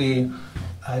constantly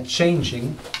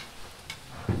changing.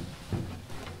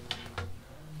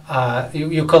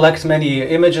 You collect many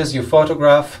images, you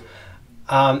photograph.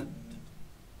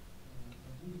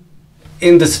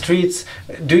 In the streets,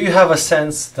 do you have a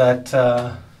sense that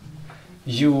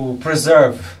you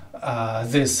preserve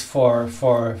this for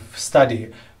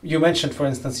study? You mentioned, for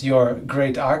instance, your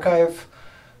great archive.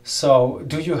 So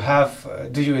do you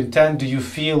intend, do you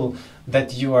feel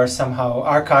that you are somehow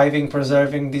archiving,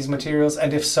 preserving these materials?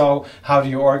 And if so, how do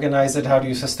you organize it? How do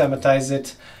you systematize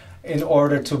it in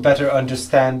order to better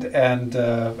understand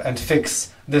and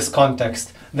fix this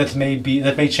context that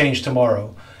may change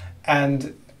tomorrow?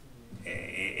 And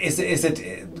is it,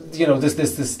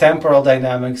 this temporal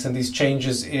dynamics and these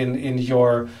changes in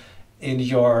your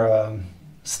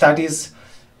studies?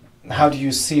 How do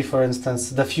you see, for instance,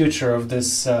 the future of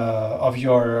this of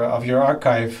your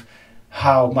archive?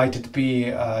 How might it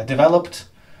be developed?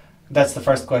 That's the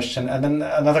first question. And then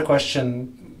another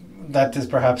question that is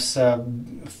perhaps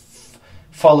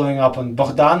following up on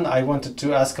Bohdan, I wanted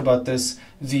to ask about this,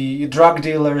 the drug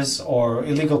dealers or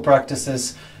illegal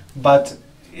practices, but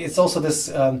it's also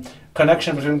this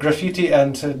connection between graffiti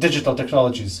and digital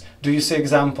technologies. Do you see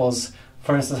examples,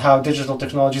 for instance, how digital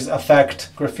technologies affect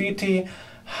graffiti,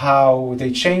 how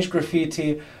they change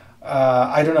graffiti?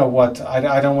 I don't know what,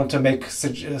 I don't want to make,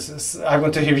 I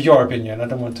want to hear your opinion, I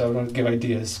don't want to give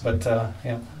ideas, but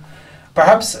yeah.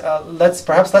 Perhaps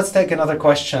let's take another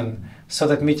question so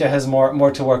that Mitja has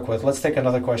more to work with. Let's take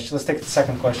another question. Let's take the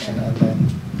second question and then.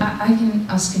 I can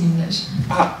ask in English.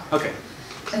 Ah, okay.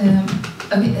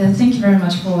 Thank you very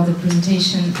much for the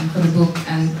presentation and for the book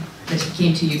and that you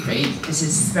came to Ukraine. This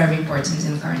is very important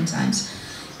in current times.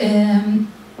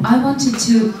 I wanted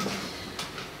to,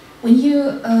 when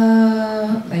you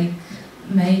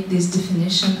made this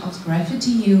definition of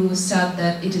graffiti, you said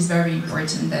that it is very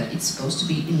important that it's supposed to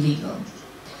be illegal.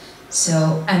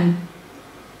 So, and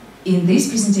in this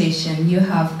presentation, you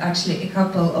have actually a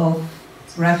couple of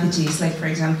graffitis, like for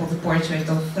example, the portrait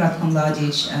of Ratko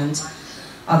Mladic and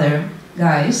other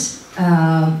guys,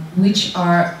 which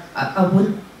are, I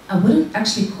wouldn't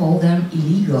actually call them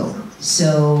illegal.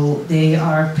 So they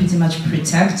are pretty much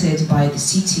protected by the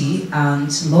city and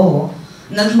law,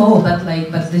 not law, but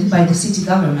by the city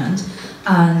government.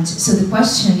 And so the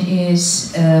question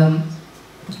is,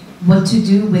 what to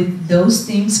do with those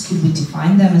things? Could we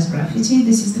define them as graffiti?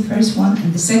 This is the first one.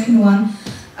 And the second one,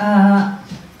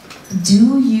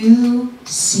 do you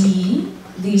see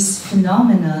this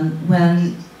phenomenon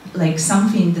when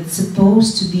something that's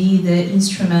supposed to be the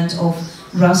instrument of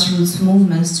grassroots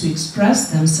movements to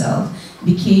express themselves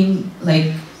became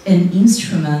like an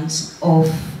instrument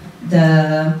of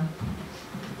the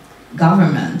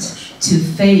government to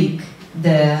fake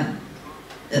the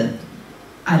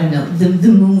I don't know,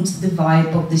 the mood, the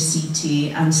vibe of the city,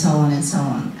 and so on and so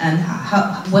on. And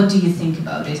what do you think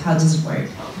about it? How does it work?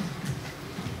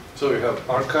 So we have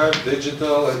archive,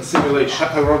 digital, and simulation.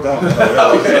 I wrote down.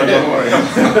 Don't worry.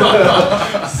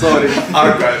 Sorry.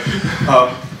 Archive.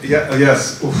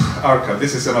 Yes. Oof, archive.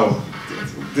 This is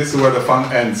this is where the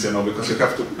fun ends. Because you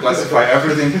have to classify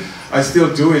everything. I still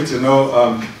do it.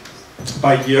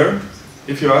 By year,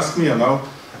 if you ask me.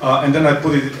 And then I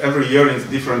put it every year in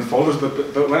different folders.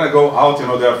 But when I go out,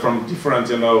 they are from different,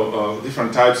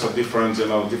 different types of different,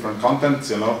 different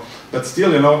contents, But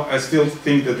still, I still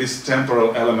think that this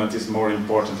temporal element is more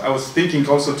important. I was thinking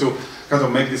also to kind of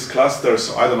make this cluster,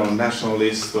 so I don't know,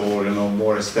 nationalist or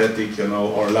more aesthetic,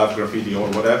 or love graffiti or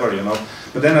whatever,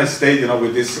 But then I stayed,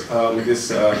 with this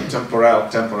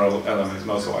temporal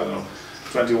element, So I don't know,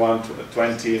 21,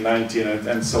 20, 19,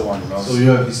 and so on, So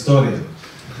you're a historian.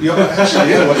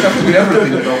 Actually, yeah, what have to be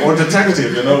everything, or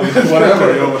detective, whatever,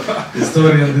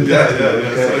 Historian, detective.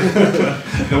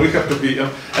 Yeah. So, we have to be,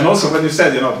 and also when you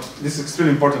said, this is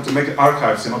extremely important to make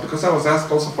archives, because I was asked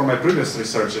also for my previous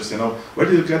researches, where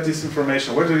did you get this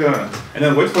information, where do you learn it? And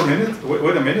then wait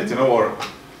a minute, or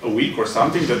a week or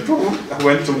something, that I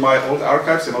went to my old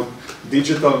archives,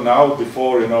 digital now,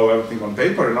 before, everything on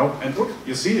paper, and look,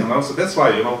 you see, so that's why,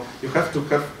 you have to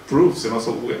have proofs, so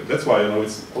that's why,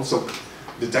 it's also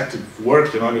detective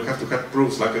work, you have to have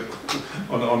proofs, like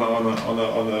on a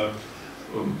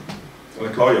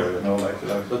lawyer,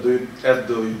 But do you add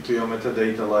to your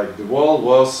metadata, like the wall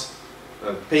was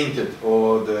painted,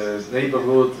 or the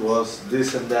neighborhood was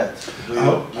this and that? Do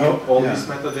you give all this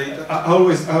metadata?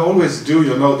 I always do,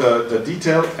 the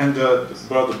detail and the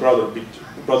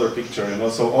broader picture,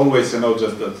 So always,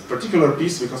 just the particular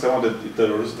piece, because I want that the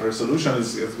resolution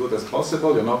is as good as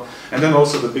possible, And then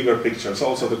also the bigger picture, so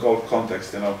also the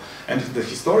context, And the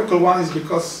historical one is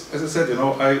because, as I said,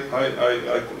 I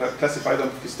classify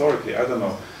them historically. I don't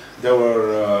know. There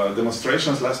were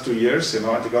demonstrations last 2 years,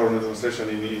 anti-government demonstration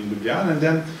in Ljubljana, and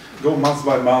then go month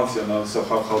by month, So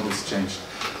how this changed.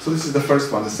 So this is the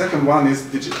first one. The second one is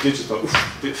digital.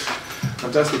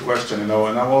 Fantastic question, and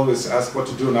I always ask what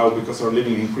to do now, because we're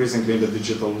living increasingly in the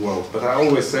digital world. But I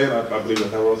always say, and I believe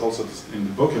that I wrote also this in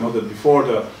the book, that before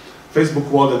the Facebook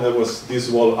wall, then there was this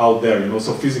wall out there,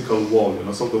 so physical wall,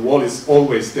 So the wall is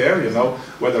always there,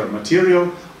 whether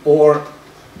material or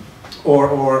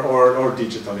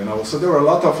digital, So there were a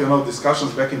lot of,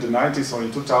 discussions back in the 90s or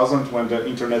in 2000 when the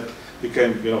internet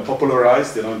became,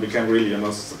 popularized, and became really,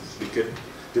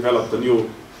 developed a new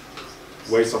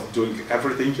ways of doing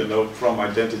everything, from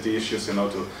identity issues,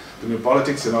 to new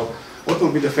politics, What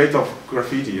will be the fate of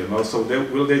graffiti, So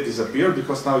will they disappear?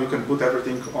 Because now you can put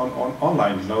everything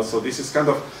online, So this is kind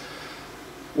of,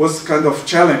 was kind of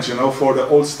challenge, you know, for the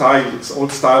old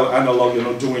style analog, you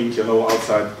know, doing, you know,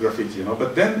 outside graffiti, you know.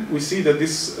 But then we see that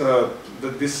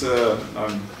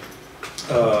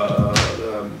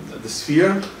the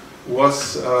sphere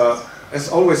was, as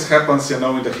always happens, you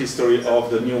know, in the history of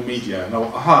the new media. You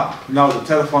know, now the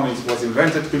telephone was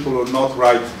invented. People will not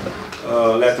write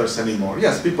letters anymore.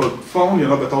 Yes, people phone, you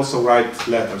know, but also write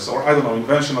letters. Or I don't know,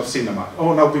 invention of cinema.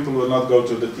 Oh, now people will not go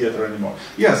to the theater anymore.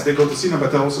 Yes, they go to cinema,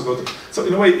 but they also go to. So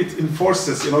in a way, it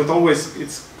enforces. You know,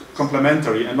 it's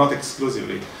complementary and not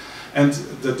exclusively. And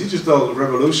the digital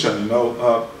revolution, you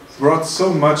know, brought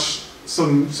so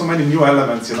many new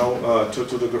elements, you know, to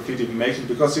the graffiti making,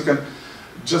 because you can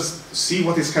just see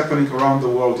what is happening around the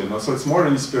world, you know. So it's more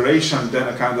an inspiration than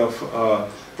a kind of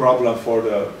problem for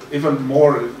the even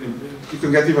more. You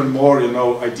can get even more, you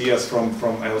know, ideas from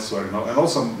elsewhere, you know, and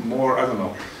also more. I don't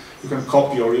know. You can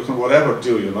copy or you can whatever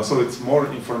do, you know. So it's more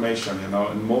information, you know,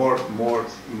 and more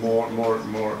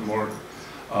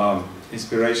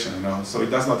inspiration, you know. So it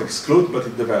does not exclude, but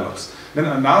it develops. Then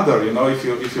another, you know, if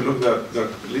you look at the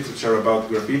literature about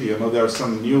graffiti, you know, there are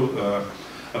some new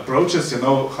approaches, you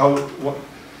know,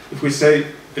 if we say,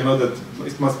 you know, that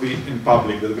it must be in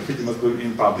public, that the graffiti must be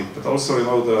in public, but also, you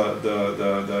know,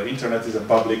 the internet is a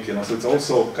public, you know, so it's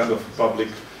also kind of public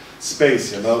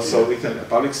space, you know, so we can, a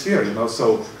public sphere, you know,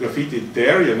 so graffiti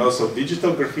there, you know, so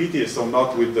digital graffiti, so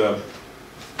not with the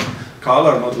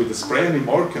color, not with the spray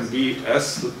anymore, can be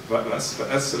as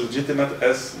legitimate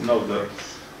as, you know,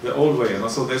 the old way, you know,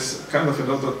 so there's kind of, you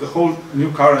know, the whole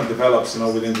new current develops, you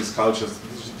know, within these cultures,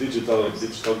 digital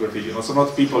graffiti, you know, so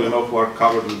not people, you know, who are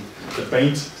covered with the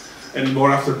paint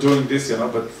anymore after doing this, you know,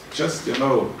 but just, you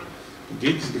know,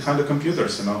 geeks behind the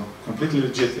computers, you know, completely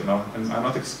legit, you know, and are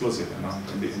not exclusive, you know,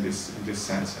 in this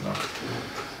sense, you know.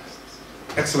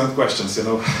 Excellent questions, you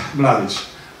know.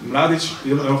 Mladic,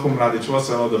 you know who Mladic was,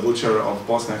 you know, the butcher of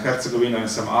Bosnia and Herzegovina, and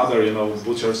some other, you know,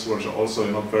 butchers were also,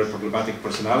 you know, very problematic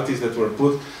personalities that were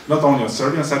put not only on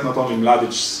Serbian side, not only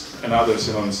Mladic and others,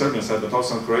 you know, in Serbian side, but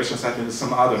also on Croatian side, and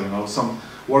some other, you know, some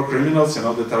war criminals, you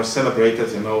know, that are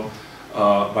celebrated, you know,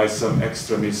 by some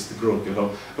extremist group, you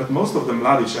know. But most of the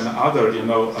Mladic and other, you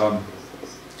know,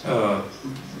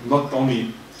 not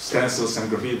only stencils and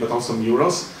graffiti, but also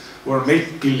murals, were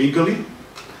made illegally,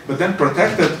 but then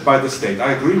protected by the state.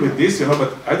 I agree with this, you know,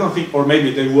 but I don't think, or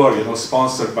maybe they were, you know,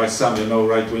 sponsored by some, you know,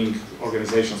 right-wing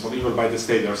organizations, or even by the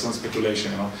state. There's some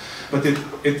speculation, you know. But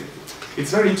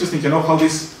it's very interesting, you know, how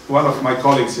this, one of my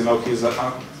colleagues, you know, he's a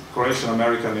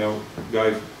Croatian-American, you know,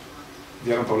 guy,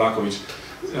 Vjeran Pavlaković,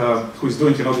 who is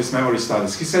doing, you know, these memory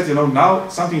studies. He said, you know, now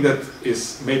something that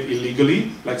is made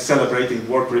illegally, like celebrating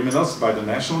war criminals by the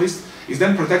nationalists, is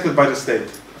then protected by the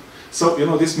state. So, you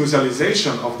know, this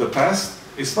musealization of the past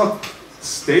is not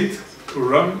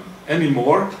state-run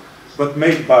anymore, but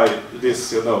made by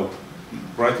this, you know,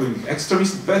 right-wing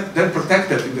extremists, but then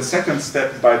protected in the second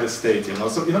step by the state, you know.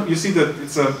 So, you know, you see that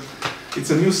it's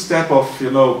a new step of, you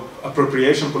know,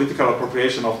 appropriation, political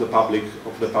appropriation of the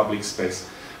public space.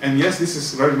 And yes, this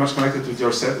is very much connected with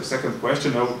your second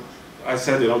question. You know, I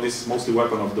said, you know, this is mostly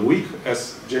weapon of the weak,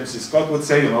 as James C. Scott would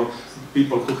say. You know,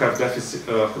 people who have deficit,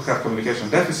 who have communication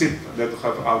deficit, that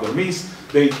have other means,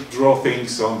 they draw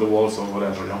things on the walls or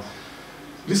whatever. You know,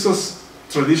 this was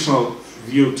traditional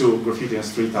view to graffiti and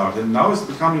street art, and now it's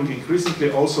becoming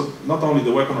increasingly also not only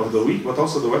the weapon of the weak, but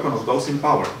also the weapon of those in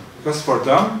power. Because for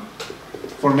them,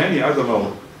 for many, I don't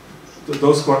know,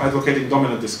 those who are advocating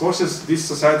dominant discourses, this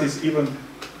society is even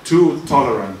too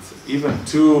tolerant, even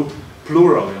too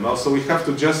plural, you know, so we have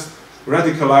to just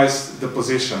radicalize the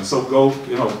position, so go,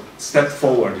 you know, step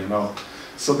forward, you know.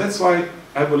 So that's why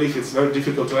I believe it's very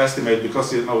difficult to estimate,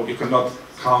 because, you know, you cannot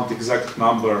count exact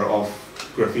number of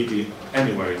graffiti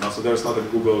anywhere, you know, so there's not a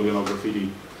Google, you know,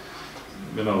 graffiti,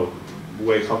 you know,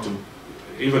 way how to,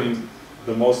 even in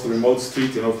the most remote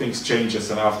street, you know, things changes,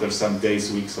 and after some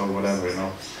days, weeks, or whatever, you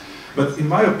know. But in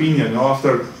my opinion, you know,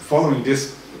 after following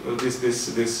this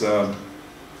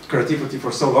creativity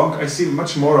for so long, I see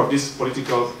much more of this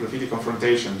political graffiti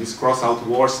confrontation, this cross-out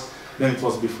wars, than it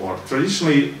was before.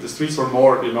 Traditionally, the streets were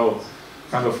more, you know,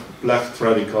 kind of left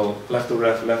radical, left to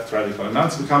left radical, and now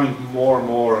it's becoming more and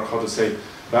more, how to say,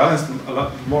 balanced.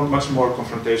 Much more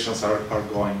confrontations are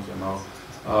going, you know.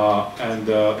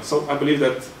 So I believe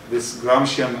that this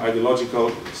Gramscian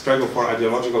ideological struggle for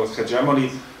ideological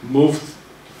hegemony moved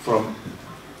from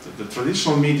the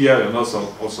traditional media, and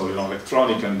also you know,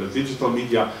 electronic and the digital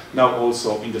media, now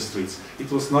also in the streets.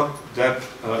 It was not that.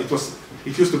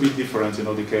 It used to be different, you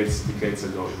know, decades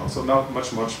ago. You know, so now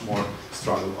much more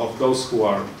struggle of those who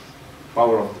are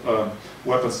power of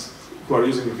weapons, who are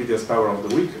using graffiti as power of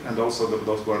the weak, and also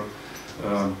those who are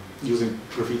using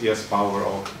graffiti as power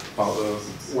or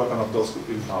weapon of those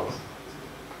in power.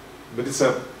 But it's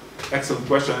an excellent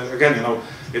question. And again, you know,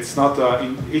 it's not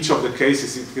in each of the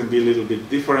cases it can be a little bit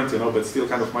different, you know, but still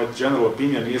kind of my general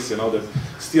opinion is, you know, that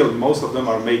still most of them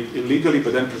are made illegally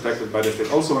but then protected by the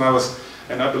state. Also when I was,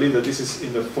 and I believe that this is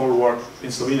in the foreword, in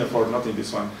Slovenia forward, not in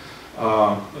this one,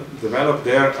 developed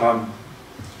there,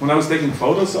 when I was taking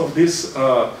photos of this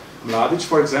Mladic,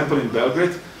 for example, in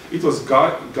Belgrade, it was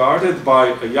guarded by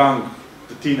a young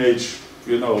teenage,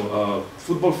 you know,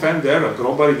 football fan there, a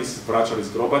Grobari, this is Vračari's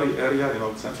Grobari area, you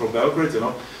know, central Belgrade, you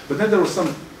know. But then there were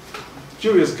some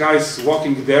curious guys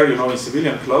walking there, you know, in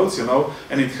civilian clothes, you know,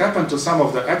 and it happened to some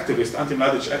of the activists,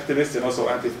 anti-Mladic activists, and also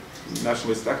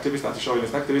anti-nationalist activists,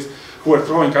 anti-chauvinist activists, who were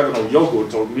throwing, I don't know,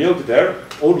 yogurt or milk there.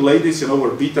 Old ladies, you know,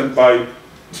 were beaten by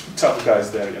tough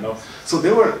guys there, you know. So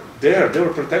they were there, they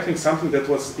were protecting something that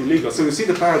was illegal. So you see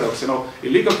the paradox, you know,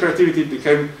 illegal creativity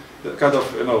became kind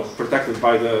of, you know, protected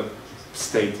by the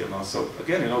state, you know. So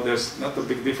again, you know, there's not a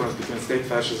big difference between state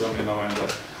fascism, you know,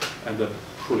 and the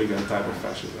hooligan type of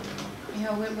fascism, you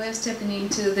know. Yeah, we're stepping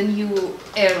into the new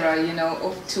era, you know,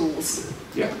 of tools.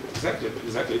 Yeah, exactly.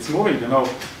 It's moving, you know,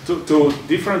 to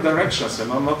different directions, you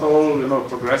know, not all, you know,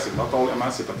 progressive, not all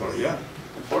emancipatory. Yeah,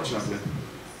 unfortunately.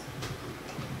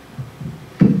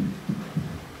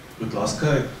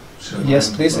 Yes,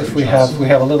 please. If we have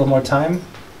a little more time.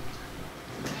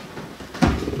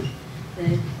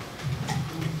 Thank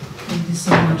you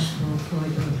so much for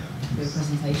your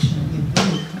presentation and your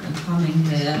book and coming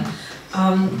here.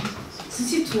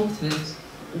 Since you talked with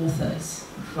authors,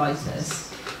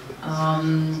 writers,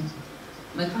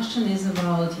 my question is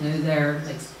about, you know, their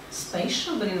like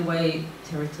spatial, but in a way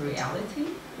territoriality.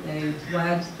 You know,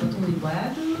 not only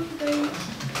where do they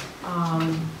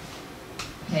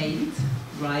paint,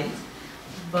 write,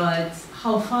 but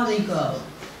how far they go.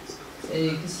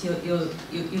 Because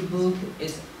your book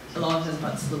is a lot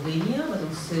about Slovenia, but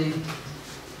also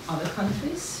other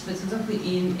countries, but exactly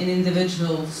in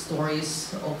individual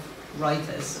stories of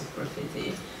writers of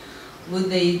graffiti. Would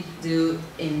they do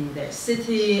in their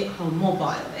city, how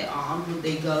mobile they are? Would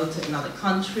they go to another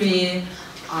country?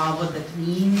 What that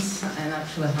means and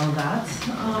actually how that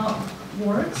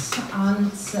works.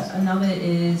 And another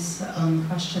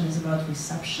question is about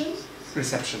reception.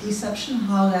 Reception,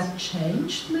 how that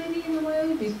changed maybe in a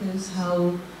way, because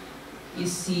how you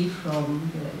see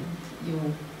from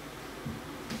your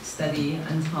study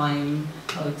and time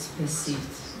how it's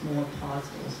perceived more part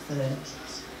of the,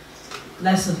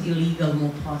 less of illegal,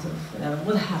 more part of whatever.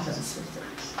 What happens with that?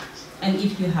 And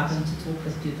if you happen to talk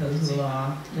with people who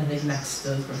are living next to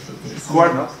graffitis, who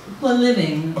are not? Who are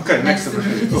living next to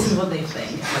graffitis, and what they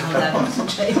think, how that also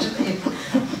changed it.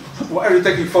 Why are you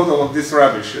taking photos of this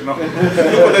rubbish, you know?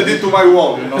 Look what I did to my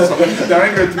wall, you know? So they're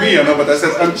angry at me, you know, but I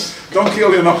said, don't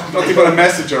kill, you know, not even a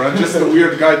messenger, I'm just a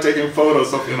weird guy taking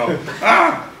photos of, you know,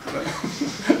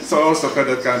 So I also had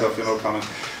that kind of, you know, comment.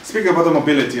 Speaking about the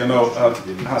mobility, you know,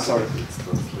 sorry.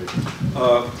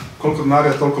 Koliko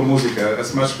denarja, toliko muzike.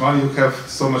 As much money you have,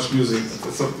 so much music.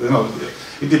 So, you know,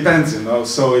 it depends, you know.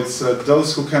 So it's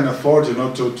those who can afford, you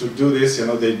know, to do this, you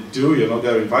know, they do, you know,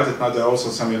 they're invited. Now there are also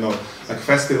some, you know, like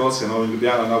festivals, you know, in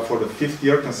Ljubljana now for the 5th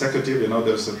year consecutive, you know,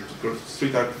 there's a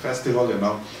street art festival, you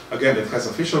know. Again, it has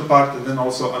official part and then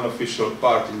also unofficial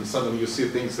part. And suddenly you see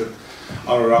things that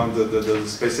are around the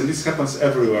space. And this happens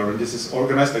everywhere. And this is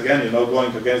organized, again, you know,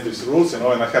 going against these rules, you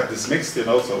know, and I have this mixed, you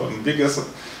know, so I'm biggest.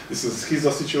 This is his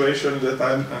situation that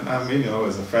I'm in, you know,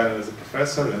 as a friend and as a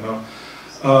professor, you know.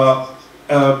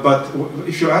 But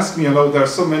if you ask me, you know, there are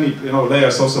so many, you know,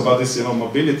 layers also about this, you know,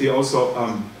 mobility also,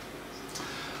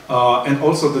 and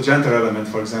also the gender element,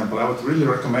 for example. I would really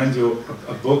recommend you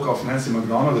a book of Nancy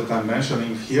MacDonald that I'm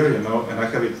mentioning here, you know, and I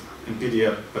have it in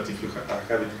PDF, but if you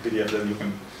have it in PDF, then you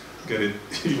can get it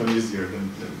even easier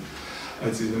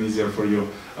it's even easier for you.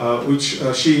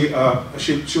 She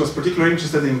was particularly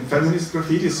interested in feminist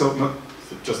graffiti, so not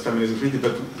just feminist graffiti,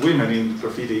 but women in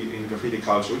graffiti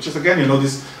culture, which is again, you know,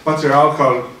 this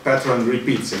patriarchal pattern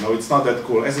repeats. You know, it's not that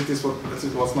cool as it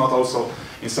was not also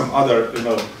in some other, you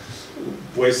know,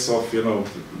 ways of, you know,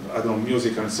 I don't know,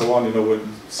 music and so on. You know, it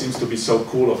seems to be so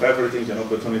cool of everything, you know,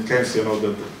 but when it comes, you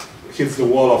know, hits the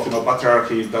wall of, you know,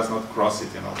 patriarchy, it does not cross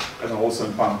it. You know, and also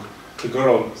in punk. The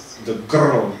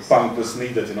girl punk was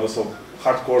needed, you know, so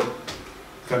hardcore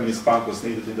feminist punk was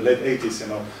needed in the late 80s, you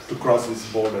know, to cross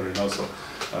this border, you know, so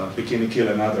Bikini Kill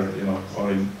another, you know,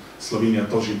 or in Slovenia,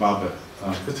 Toži Babe.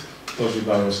 Toži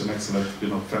Babe was an excellent, you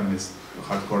know, feminist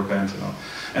hardcore band, you know.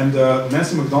 And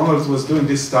Nancy MacDonald was doing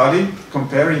this study,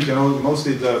 comparing, you know,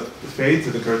 mostly the fate,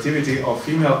 the creativity of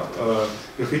female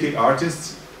graffiti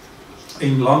artists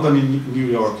in London, in New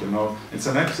York, you know. It's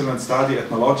an excellent study,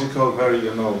 ethnological, very,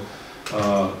 you know,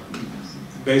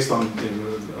 based on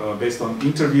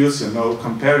interviews, you know,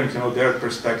 comparing, you know, their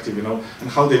perspective, you know, and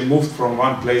how they moved from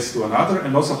one place to another,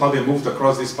 and also how they moved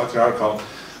across this patriarchal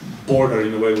border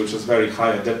in a way which was very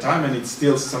high at that time, and it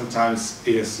still sometimes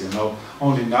is, you know.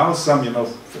 Only now some, you know,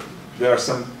 there are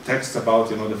some texts about,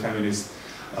 you know, the feminist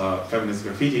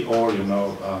graffiti, or, you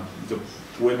know, the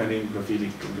women in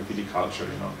graffiti culture,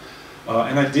 you know.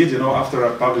 And I did, you know, after I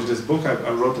published this book,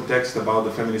 I wrote a text about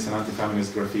the feminist and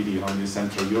anti-feminist graffiti, you know, in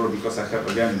Central Europe, because I have,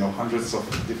 again, you know, hundreds of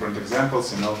different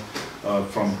examples, you know,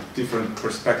 from different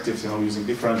perspectives, you know, using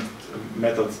different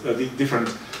methods, different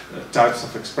types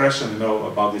of expression, you know,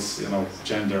 about this, you know,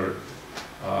 gender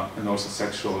and also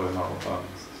sexual, you know,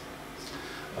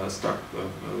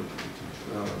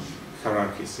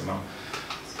 hierarchies, you know.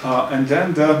 And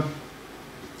then the,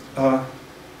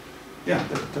 yeah,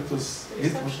 that was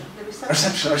it.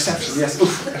 Reception, yes,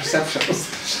 oof, reception.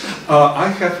 I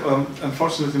have,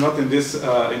 unfortunately, not in this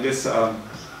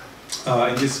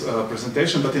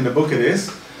presentation, but in the book it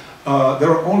is.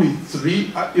 There are only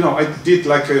 3. You know, I did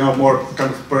like, you know, more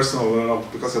kind of personal, you know,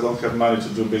 because I don't have money to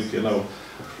do big, you know,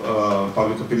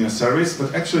 public opinion surveys.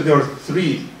 But actually, there are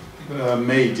 3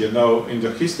 made, you know, in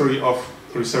the history of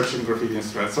researching graffiti and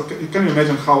threats. So can you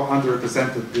imagine how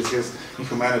underrepresented this is in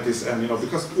humanities? And, you know,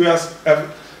 because we ask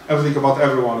everything about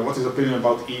everyone, what's his opinion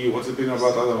about EU, what's his opinion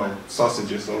about, I don't know,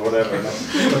 sausages or whatever, you know?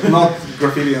 But not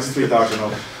graffiti and street art, you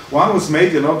know. One was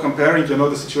made, you know, comparing, you know,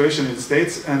 the situation in the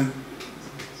States and,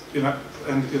 you know,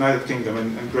 and United Kingdom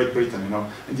and Great Britain, you know.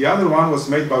 And the other one was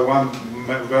made by one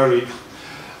very,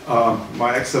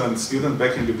 my excellent student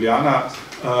back in Ljubljana.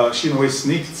 She in a way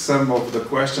sneaked some of the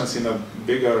questions in a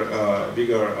bigger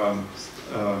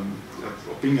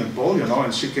opinion poll, you know,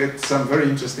 and she get some very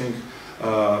interesting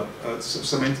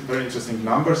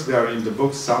numbers. They are in the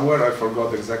book somewhere. I forgot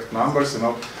the exact numbers, you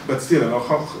know. But still, you know,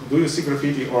 how do you see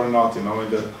graffiti or not? You know, and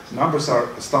the numbers are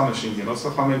astonishing. You know, so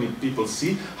how many people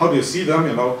see? How do you see them?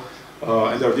 You know.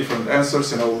 And there are different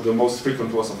answers, you know. The most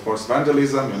frequent was, of course,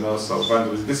 vandalism, you know. So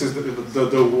vandalism. This is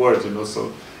the word, you know.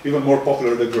 So even more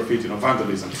popular than graffiti, you know,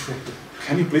 vandalism.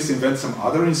 Can you please invent some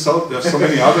other insult? There are so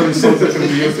many other insults that can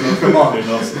be used, you know. Come on, you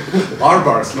know.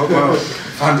 Barbars, not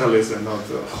vandalism, not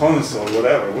Huns or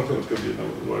whatever. What could be, you know,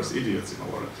 worse, idiots, you know.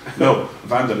 Or, no,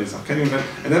 vandalism. Can you invent?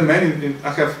 And then many.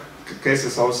 I have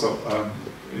cases also.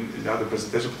 In the other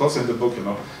presentation, but also in the book, you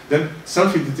know. Then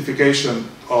self-identification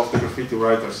of the graffiti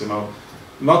writers, you know,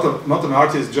 not an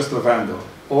artist, just a vandal,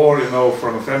 or, you know,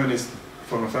 from a feminist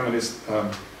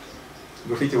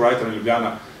graffiti writer in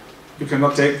Ljubljana, you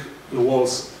cannot take the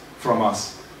walls from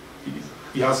us.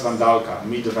 Jas vandalka,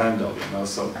 me the vandal, you know.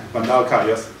 So vandalka,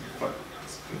 yes,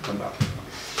 vandal.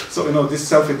 So, you know, this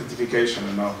self-identification,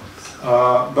 you know.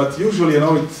 But usually, you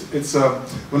know, it's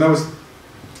when I was.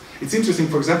 It's interesting,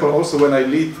 for example, also when I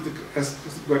lead,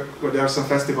 where there are some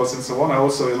festivals and so on, I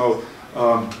also, you know,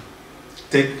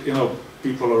 take, you know,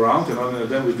 people around, you know, and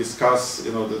then we discuss,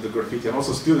 you know, the graffiti, and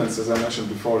also students, as I mentioned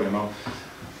before, you know.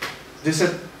 They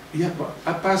said, yeah, but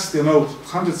I passed, you know,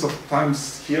 hundreds of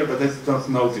times here, but they don't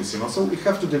notice, you know. So we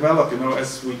have to develop, you know,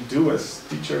 as we do as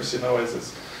teachers, you know,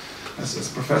 as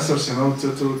professors, you know,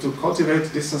 to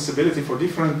cultivate this sensibility for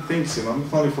different things, you know,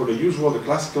 not only for the usual, the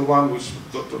classical one, which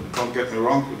don't get me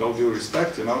wrong, with all due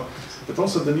respect, you know, but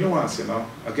also the new ones, you know.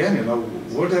 Again, you know,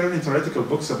 were there any theoretical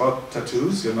books about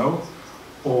tattoos, you know,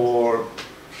 or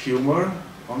humor?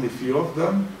 Only few of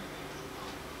them.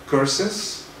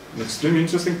 Curses, an extremely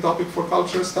interesting topic for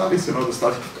cultural studies, you know, the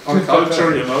study on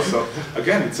culture, you know. So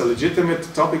again, it's a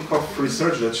legitimate topic of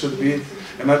research that should be.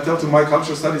 And I tell to my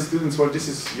cultural studies students, well, this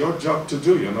is your job to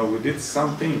do, you know. We did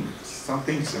some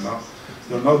things, you know.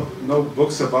 There are no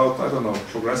books about, I don't know,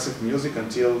 progressive music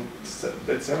until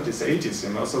the 70s, 80s,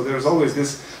 you know. So there's always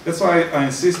this. That's why I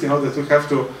insist, you know, that we have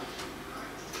to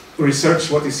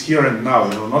research what is here and now,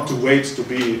 you know, not to wait to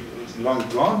be long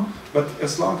gone, but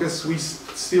as long as we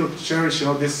still cherish, you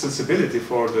know, this sensibility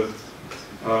for the,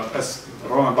 as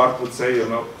Roland Barthes would say, you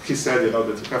know, he said, you know,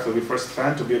 that you have to be first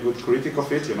fan to be a good critic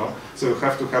of it, you know. So you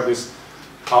have to have this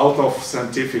out of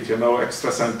scientific, you know,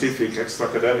 extra scientific, extra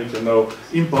academic, you know,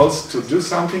 impulse to do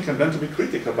something and then to be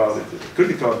critical about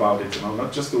it, you know,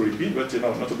 not just to repeat, but, you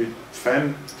know, not to be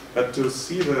fan, but to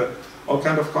see all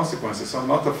kind of consequences. So I'm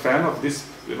not a fan of this,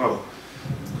 you know,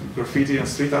 graffiti and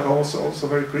street art, also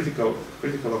very critical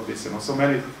of this, you know. So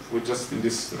many, we just in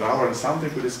this hour and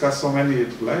something, we discuss so many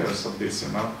layers of this,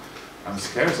 you know. I'm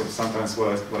scared of sometimes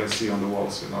what I see on the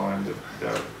walls, you know, and there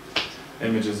are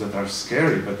images that are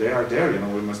scary, but they are there, you know.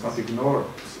 We must not ignore.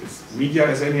 It's media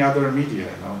as any other media,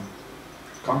 you know,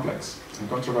 complex and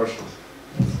controversial.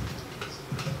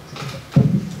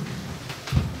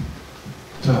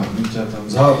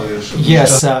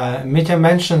 Yes, Mitja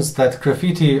mentions that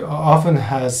graffiti often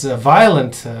has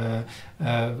violent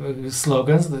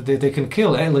slogans. They can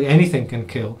kill, anything can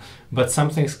kill, but some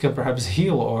things can perhaps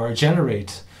heal or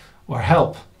generate or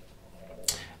help.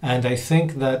 And I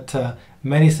think that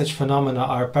many such phenomena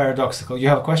are paradoxical. You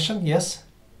have a question? Yes?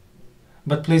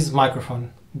 But please,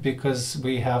 microphone, because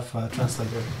we have a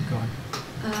translator going.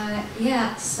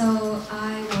 Yeah, so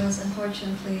I was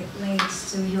unfortunately late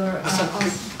to your...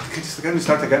 Can you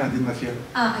start again? I did not hear.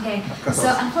 Okay.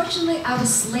 So unfortunately I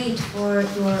was late for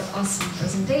your awesome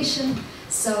presentation,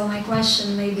 so my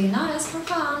question may be not as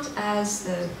profound as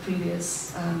the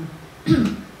previous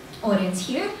audience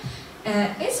here.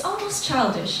 It's almost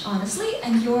childish, honestly,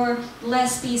 and your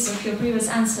last piece of your previous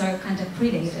answer kind of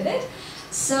predated it.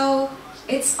 So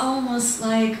it's almost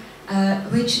like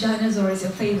which dinosaur is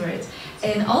your favorite?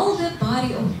 In all the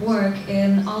body of work,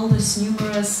 in all these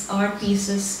numerous art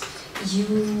pieces you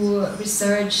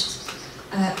researched,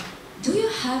 do you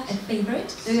have a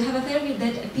favorite? Do you have a favorite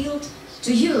that appealed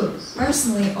to you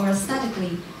personally or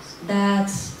aesthetically, that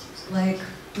like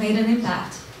made an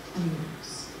impact on you?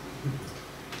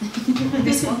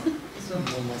 This one?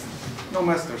 No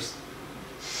masters.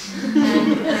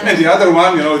 And the other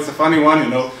one, you know, it's a funny one, you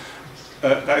know,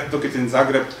 I took it in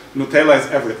Zagreb, Nutella is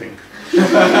everything.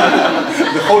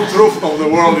 The whole truth of the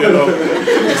world, you know,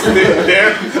 is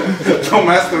there, no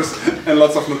masters and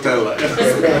lots of Nutella.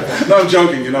 No, I'm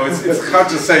joking, you know, it's hard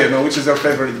to say, you know, which is your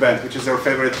favorite band, which is your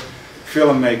favorite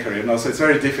filmmaker, you know, so it's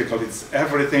very difficult, it's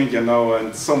everything, you know,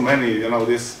 and so many, you know,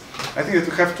 this. I think that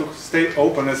you have to stay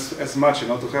open as much, you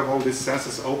know, to have all these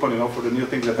senses open, you know, for the new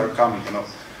things that are coming, you know.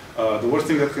 The worst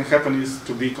thing that can happen is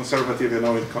to be conservative, you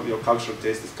know, in your cultural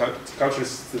taste. Culture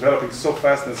is developing so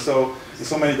fast and so in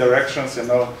so many directions, you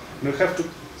know. And you have to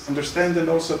understand and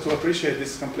also to appreciate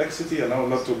this complexity, you know,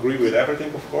 not to agree with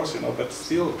everything, of course, you know, but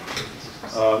still.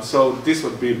 So this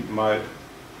would be my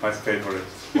favorite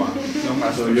one.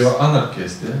 No, so you're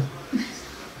anarchist, yeah?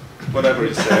 Whatever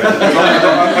it's there.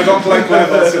 I don't like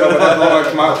levels, you know, but I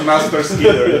don't like masters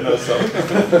either, you know, so.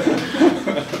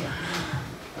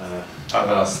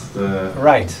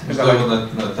 Right. And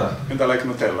I like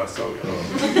Nutella, so you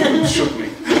know, shoot me.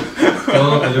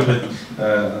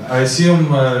 I assume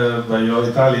by your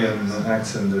Italian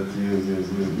accent that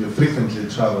you frequently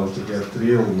travel to get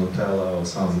real Nutella or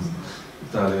some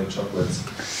Italian chocolates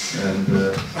and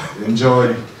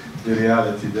enjoy the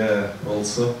reality there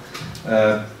also.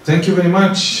 Thank you very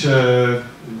much.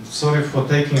 Sorry for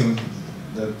taking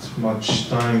that much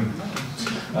time,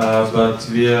 but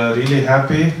we are really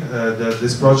happy that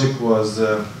this project was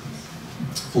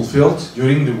fulfilled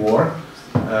during the war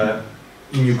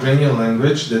in Ukrainian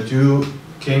language, that you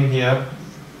came here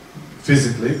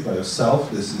physically by yourself.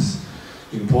 This is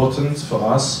important for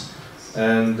us,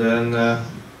 and then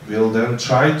we'll then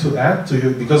try to add to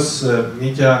you, because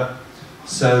Mitja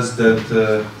says that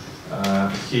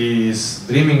he is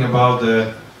dreaming about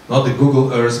not the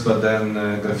Google Earth, but then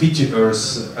Graffiti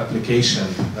Earth application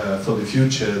for the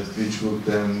future, which would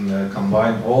then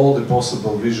combine all the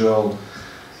possible visual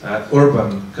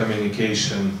urban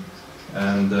communication,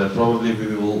 and probably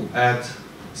we will add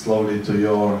slowly to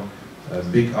your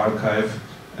big archive,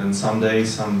 and someday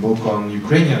some book on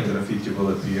Ukrainian graffiti will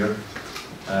appear,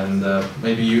 and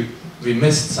maybe we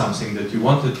missed something that you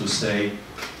wanted to say,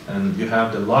 and you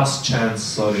have the last chance,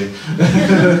 sorry,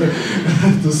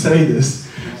 to say this.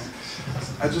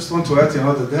 I just want to add, you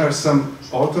know, that there are some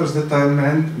authors that I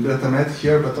met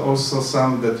here, but also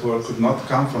some that could not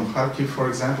come from Kharkiv, for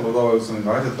example, although I was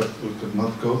invited, but we could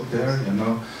not go there, you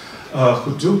know,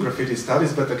 who do graffiti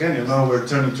studies. But again, you know, we're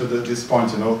turning to this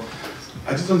point, you know,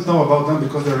 I didn't know about them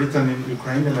because they're written in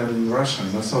Ukrainian and in Russian,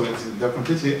 you know, so they're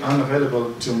completely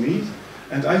unavailable to me.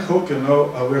 And I hope, you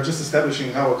know, we're just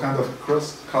establishing now a kind of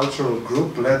cross-cultural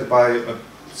group led by a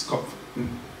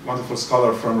wonderful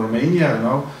scholar from Romania, you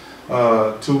know,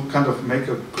 to kind of make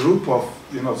a group of,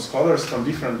 you know, scholars from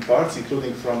different parts,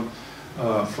 including from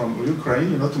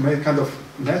Ukraine, you know, to make kind of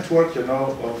network, you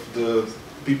know, of the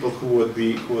people who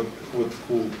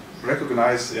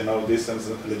recognize, you know, this as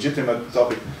a legitimate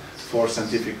topic for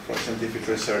scientific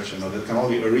research, you know, that can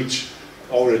only reach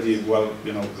already well,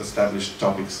 you know, established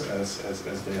topics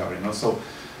as they are, you know. So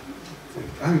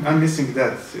I'm missing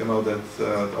that, you know, that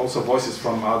also voices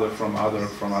from other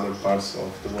parts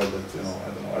of the world that, you know,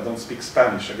 I don't speak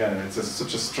Spanish again. It's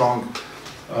such a strong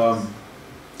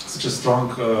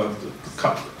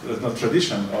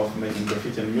tradition of making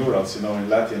graffiti and murals, you know, in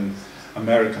Latin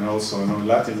America and also, you know,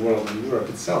 Latin world and Europe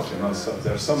itself, you know. So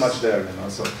there's so much there, you know.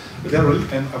 So, but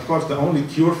and of course, the only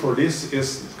cure for this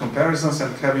is comparisons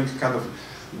and having kind of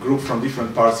group from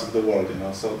different parts of the world, you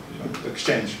know, so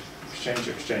exchange.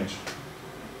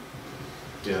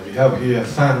 Yeah, we have here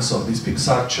fans of this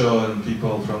Pixarcho and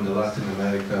people from the Latin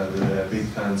America, they are big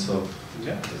fans of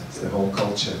the whole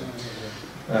culture.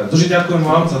 Дуже дякуємо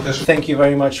вам за те, що... Thank you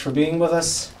very much for being with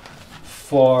us,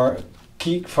 for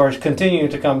continuing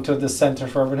to come to the Center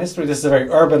for Urban History. This is a very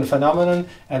urban phenomenon,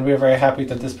 and we're very happy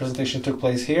that this presentation took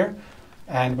place here.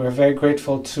 And we're very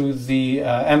grateful to the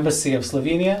Embassy of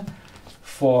Slovenia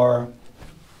for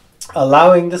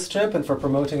allowing this trip and for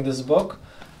promoting this book,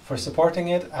 for supporting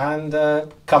it, and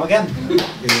come again.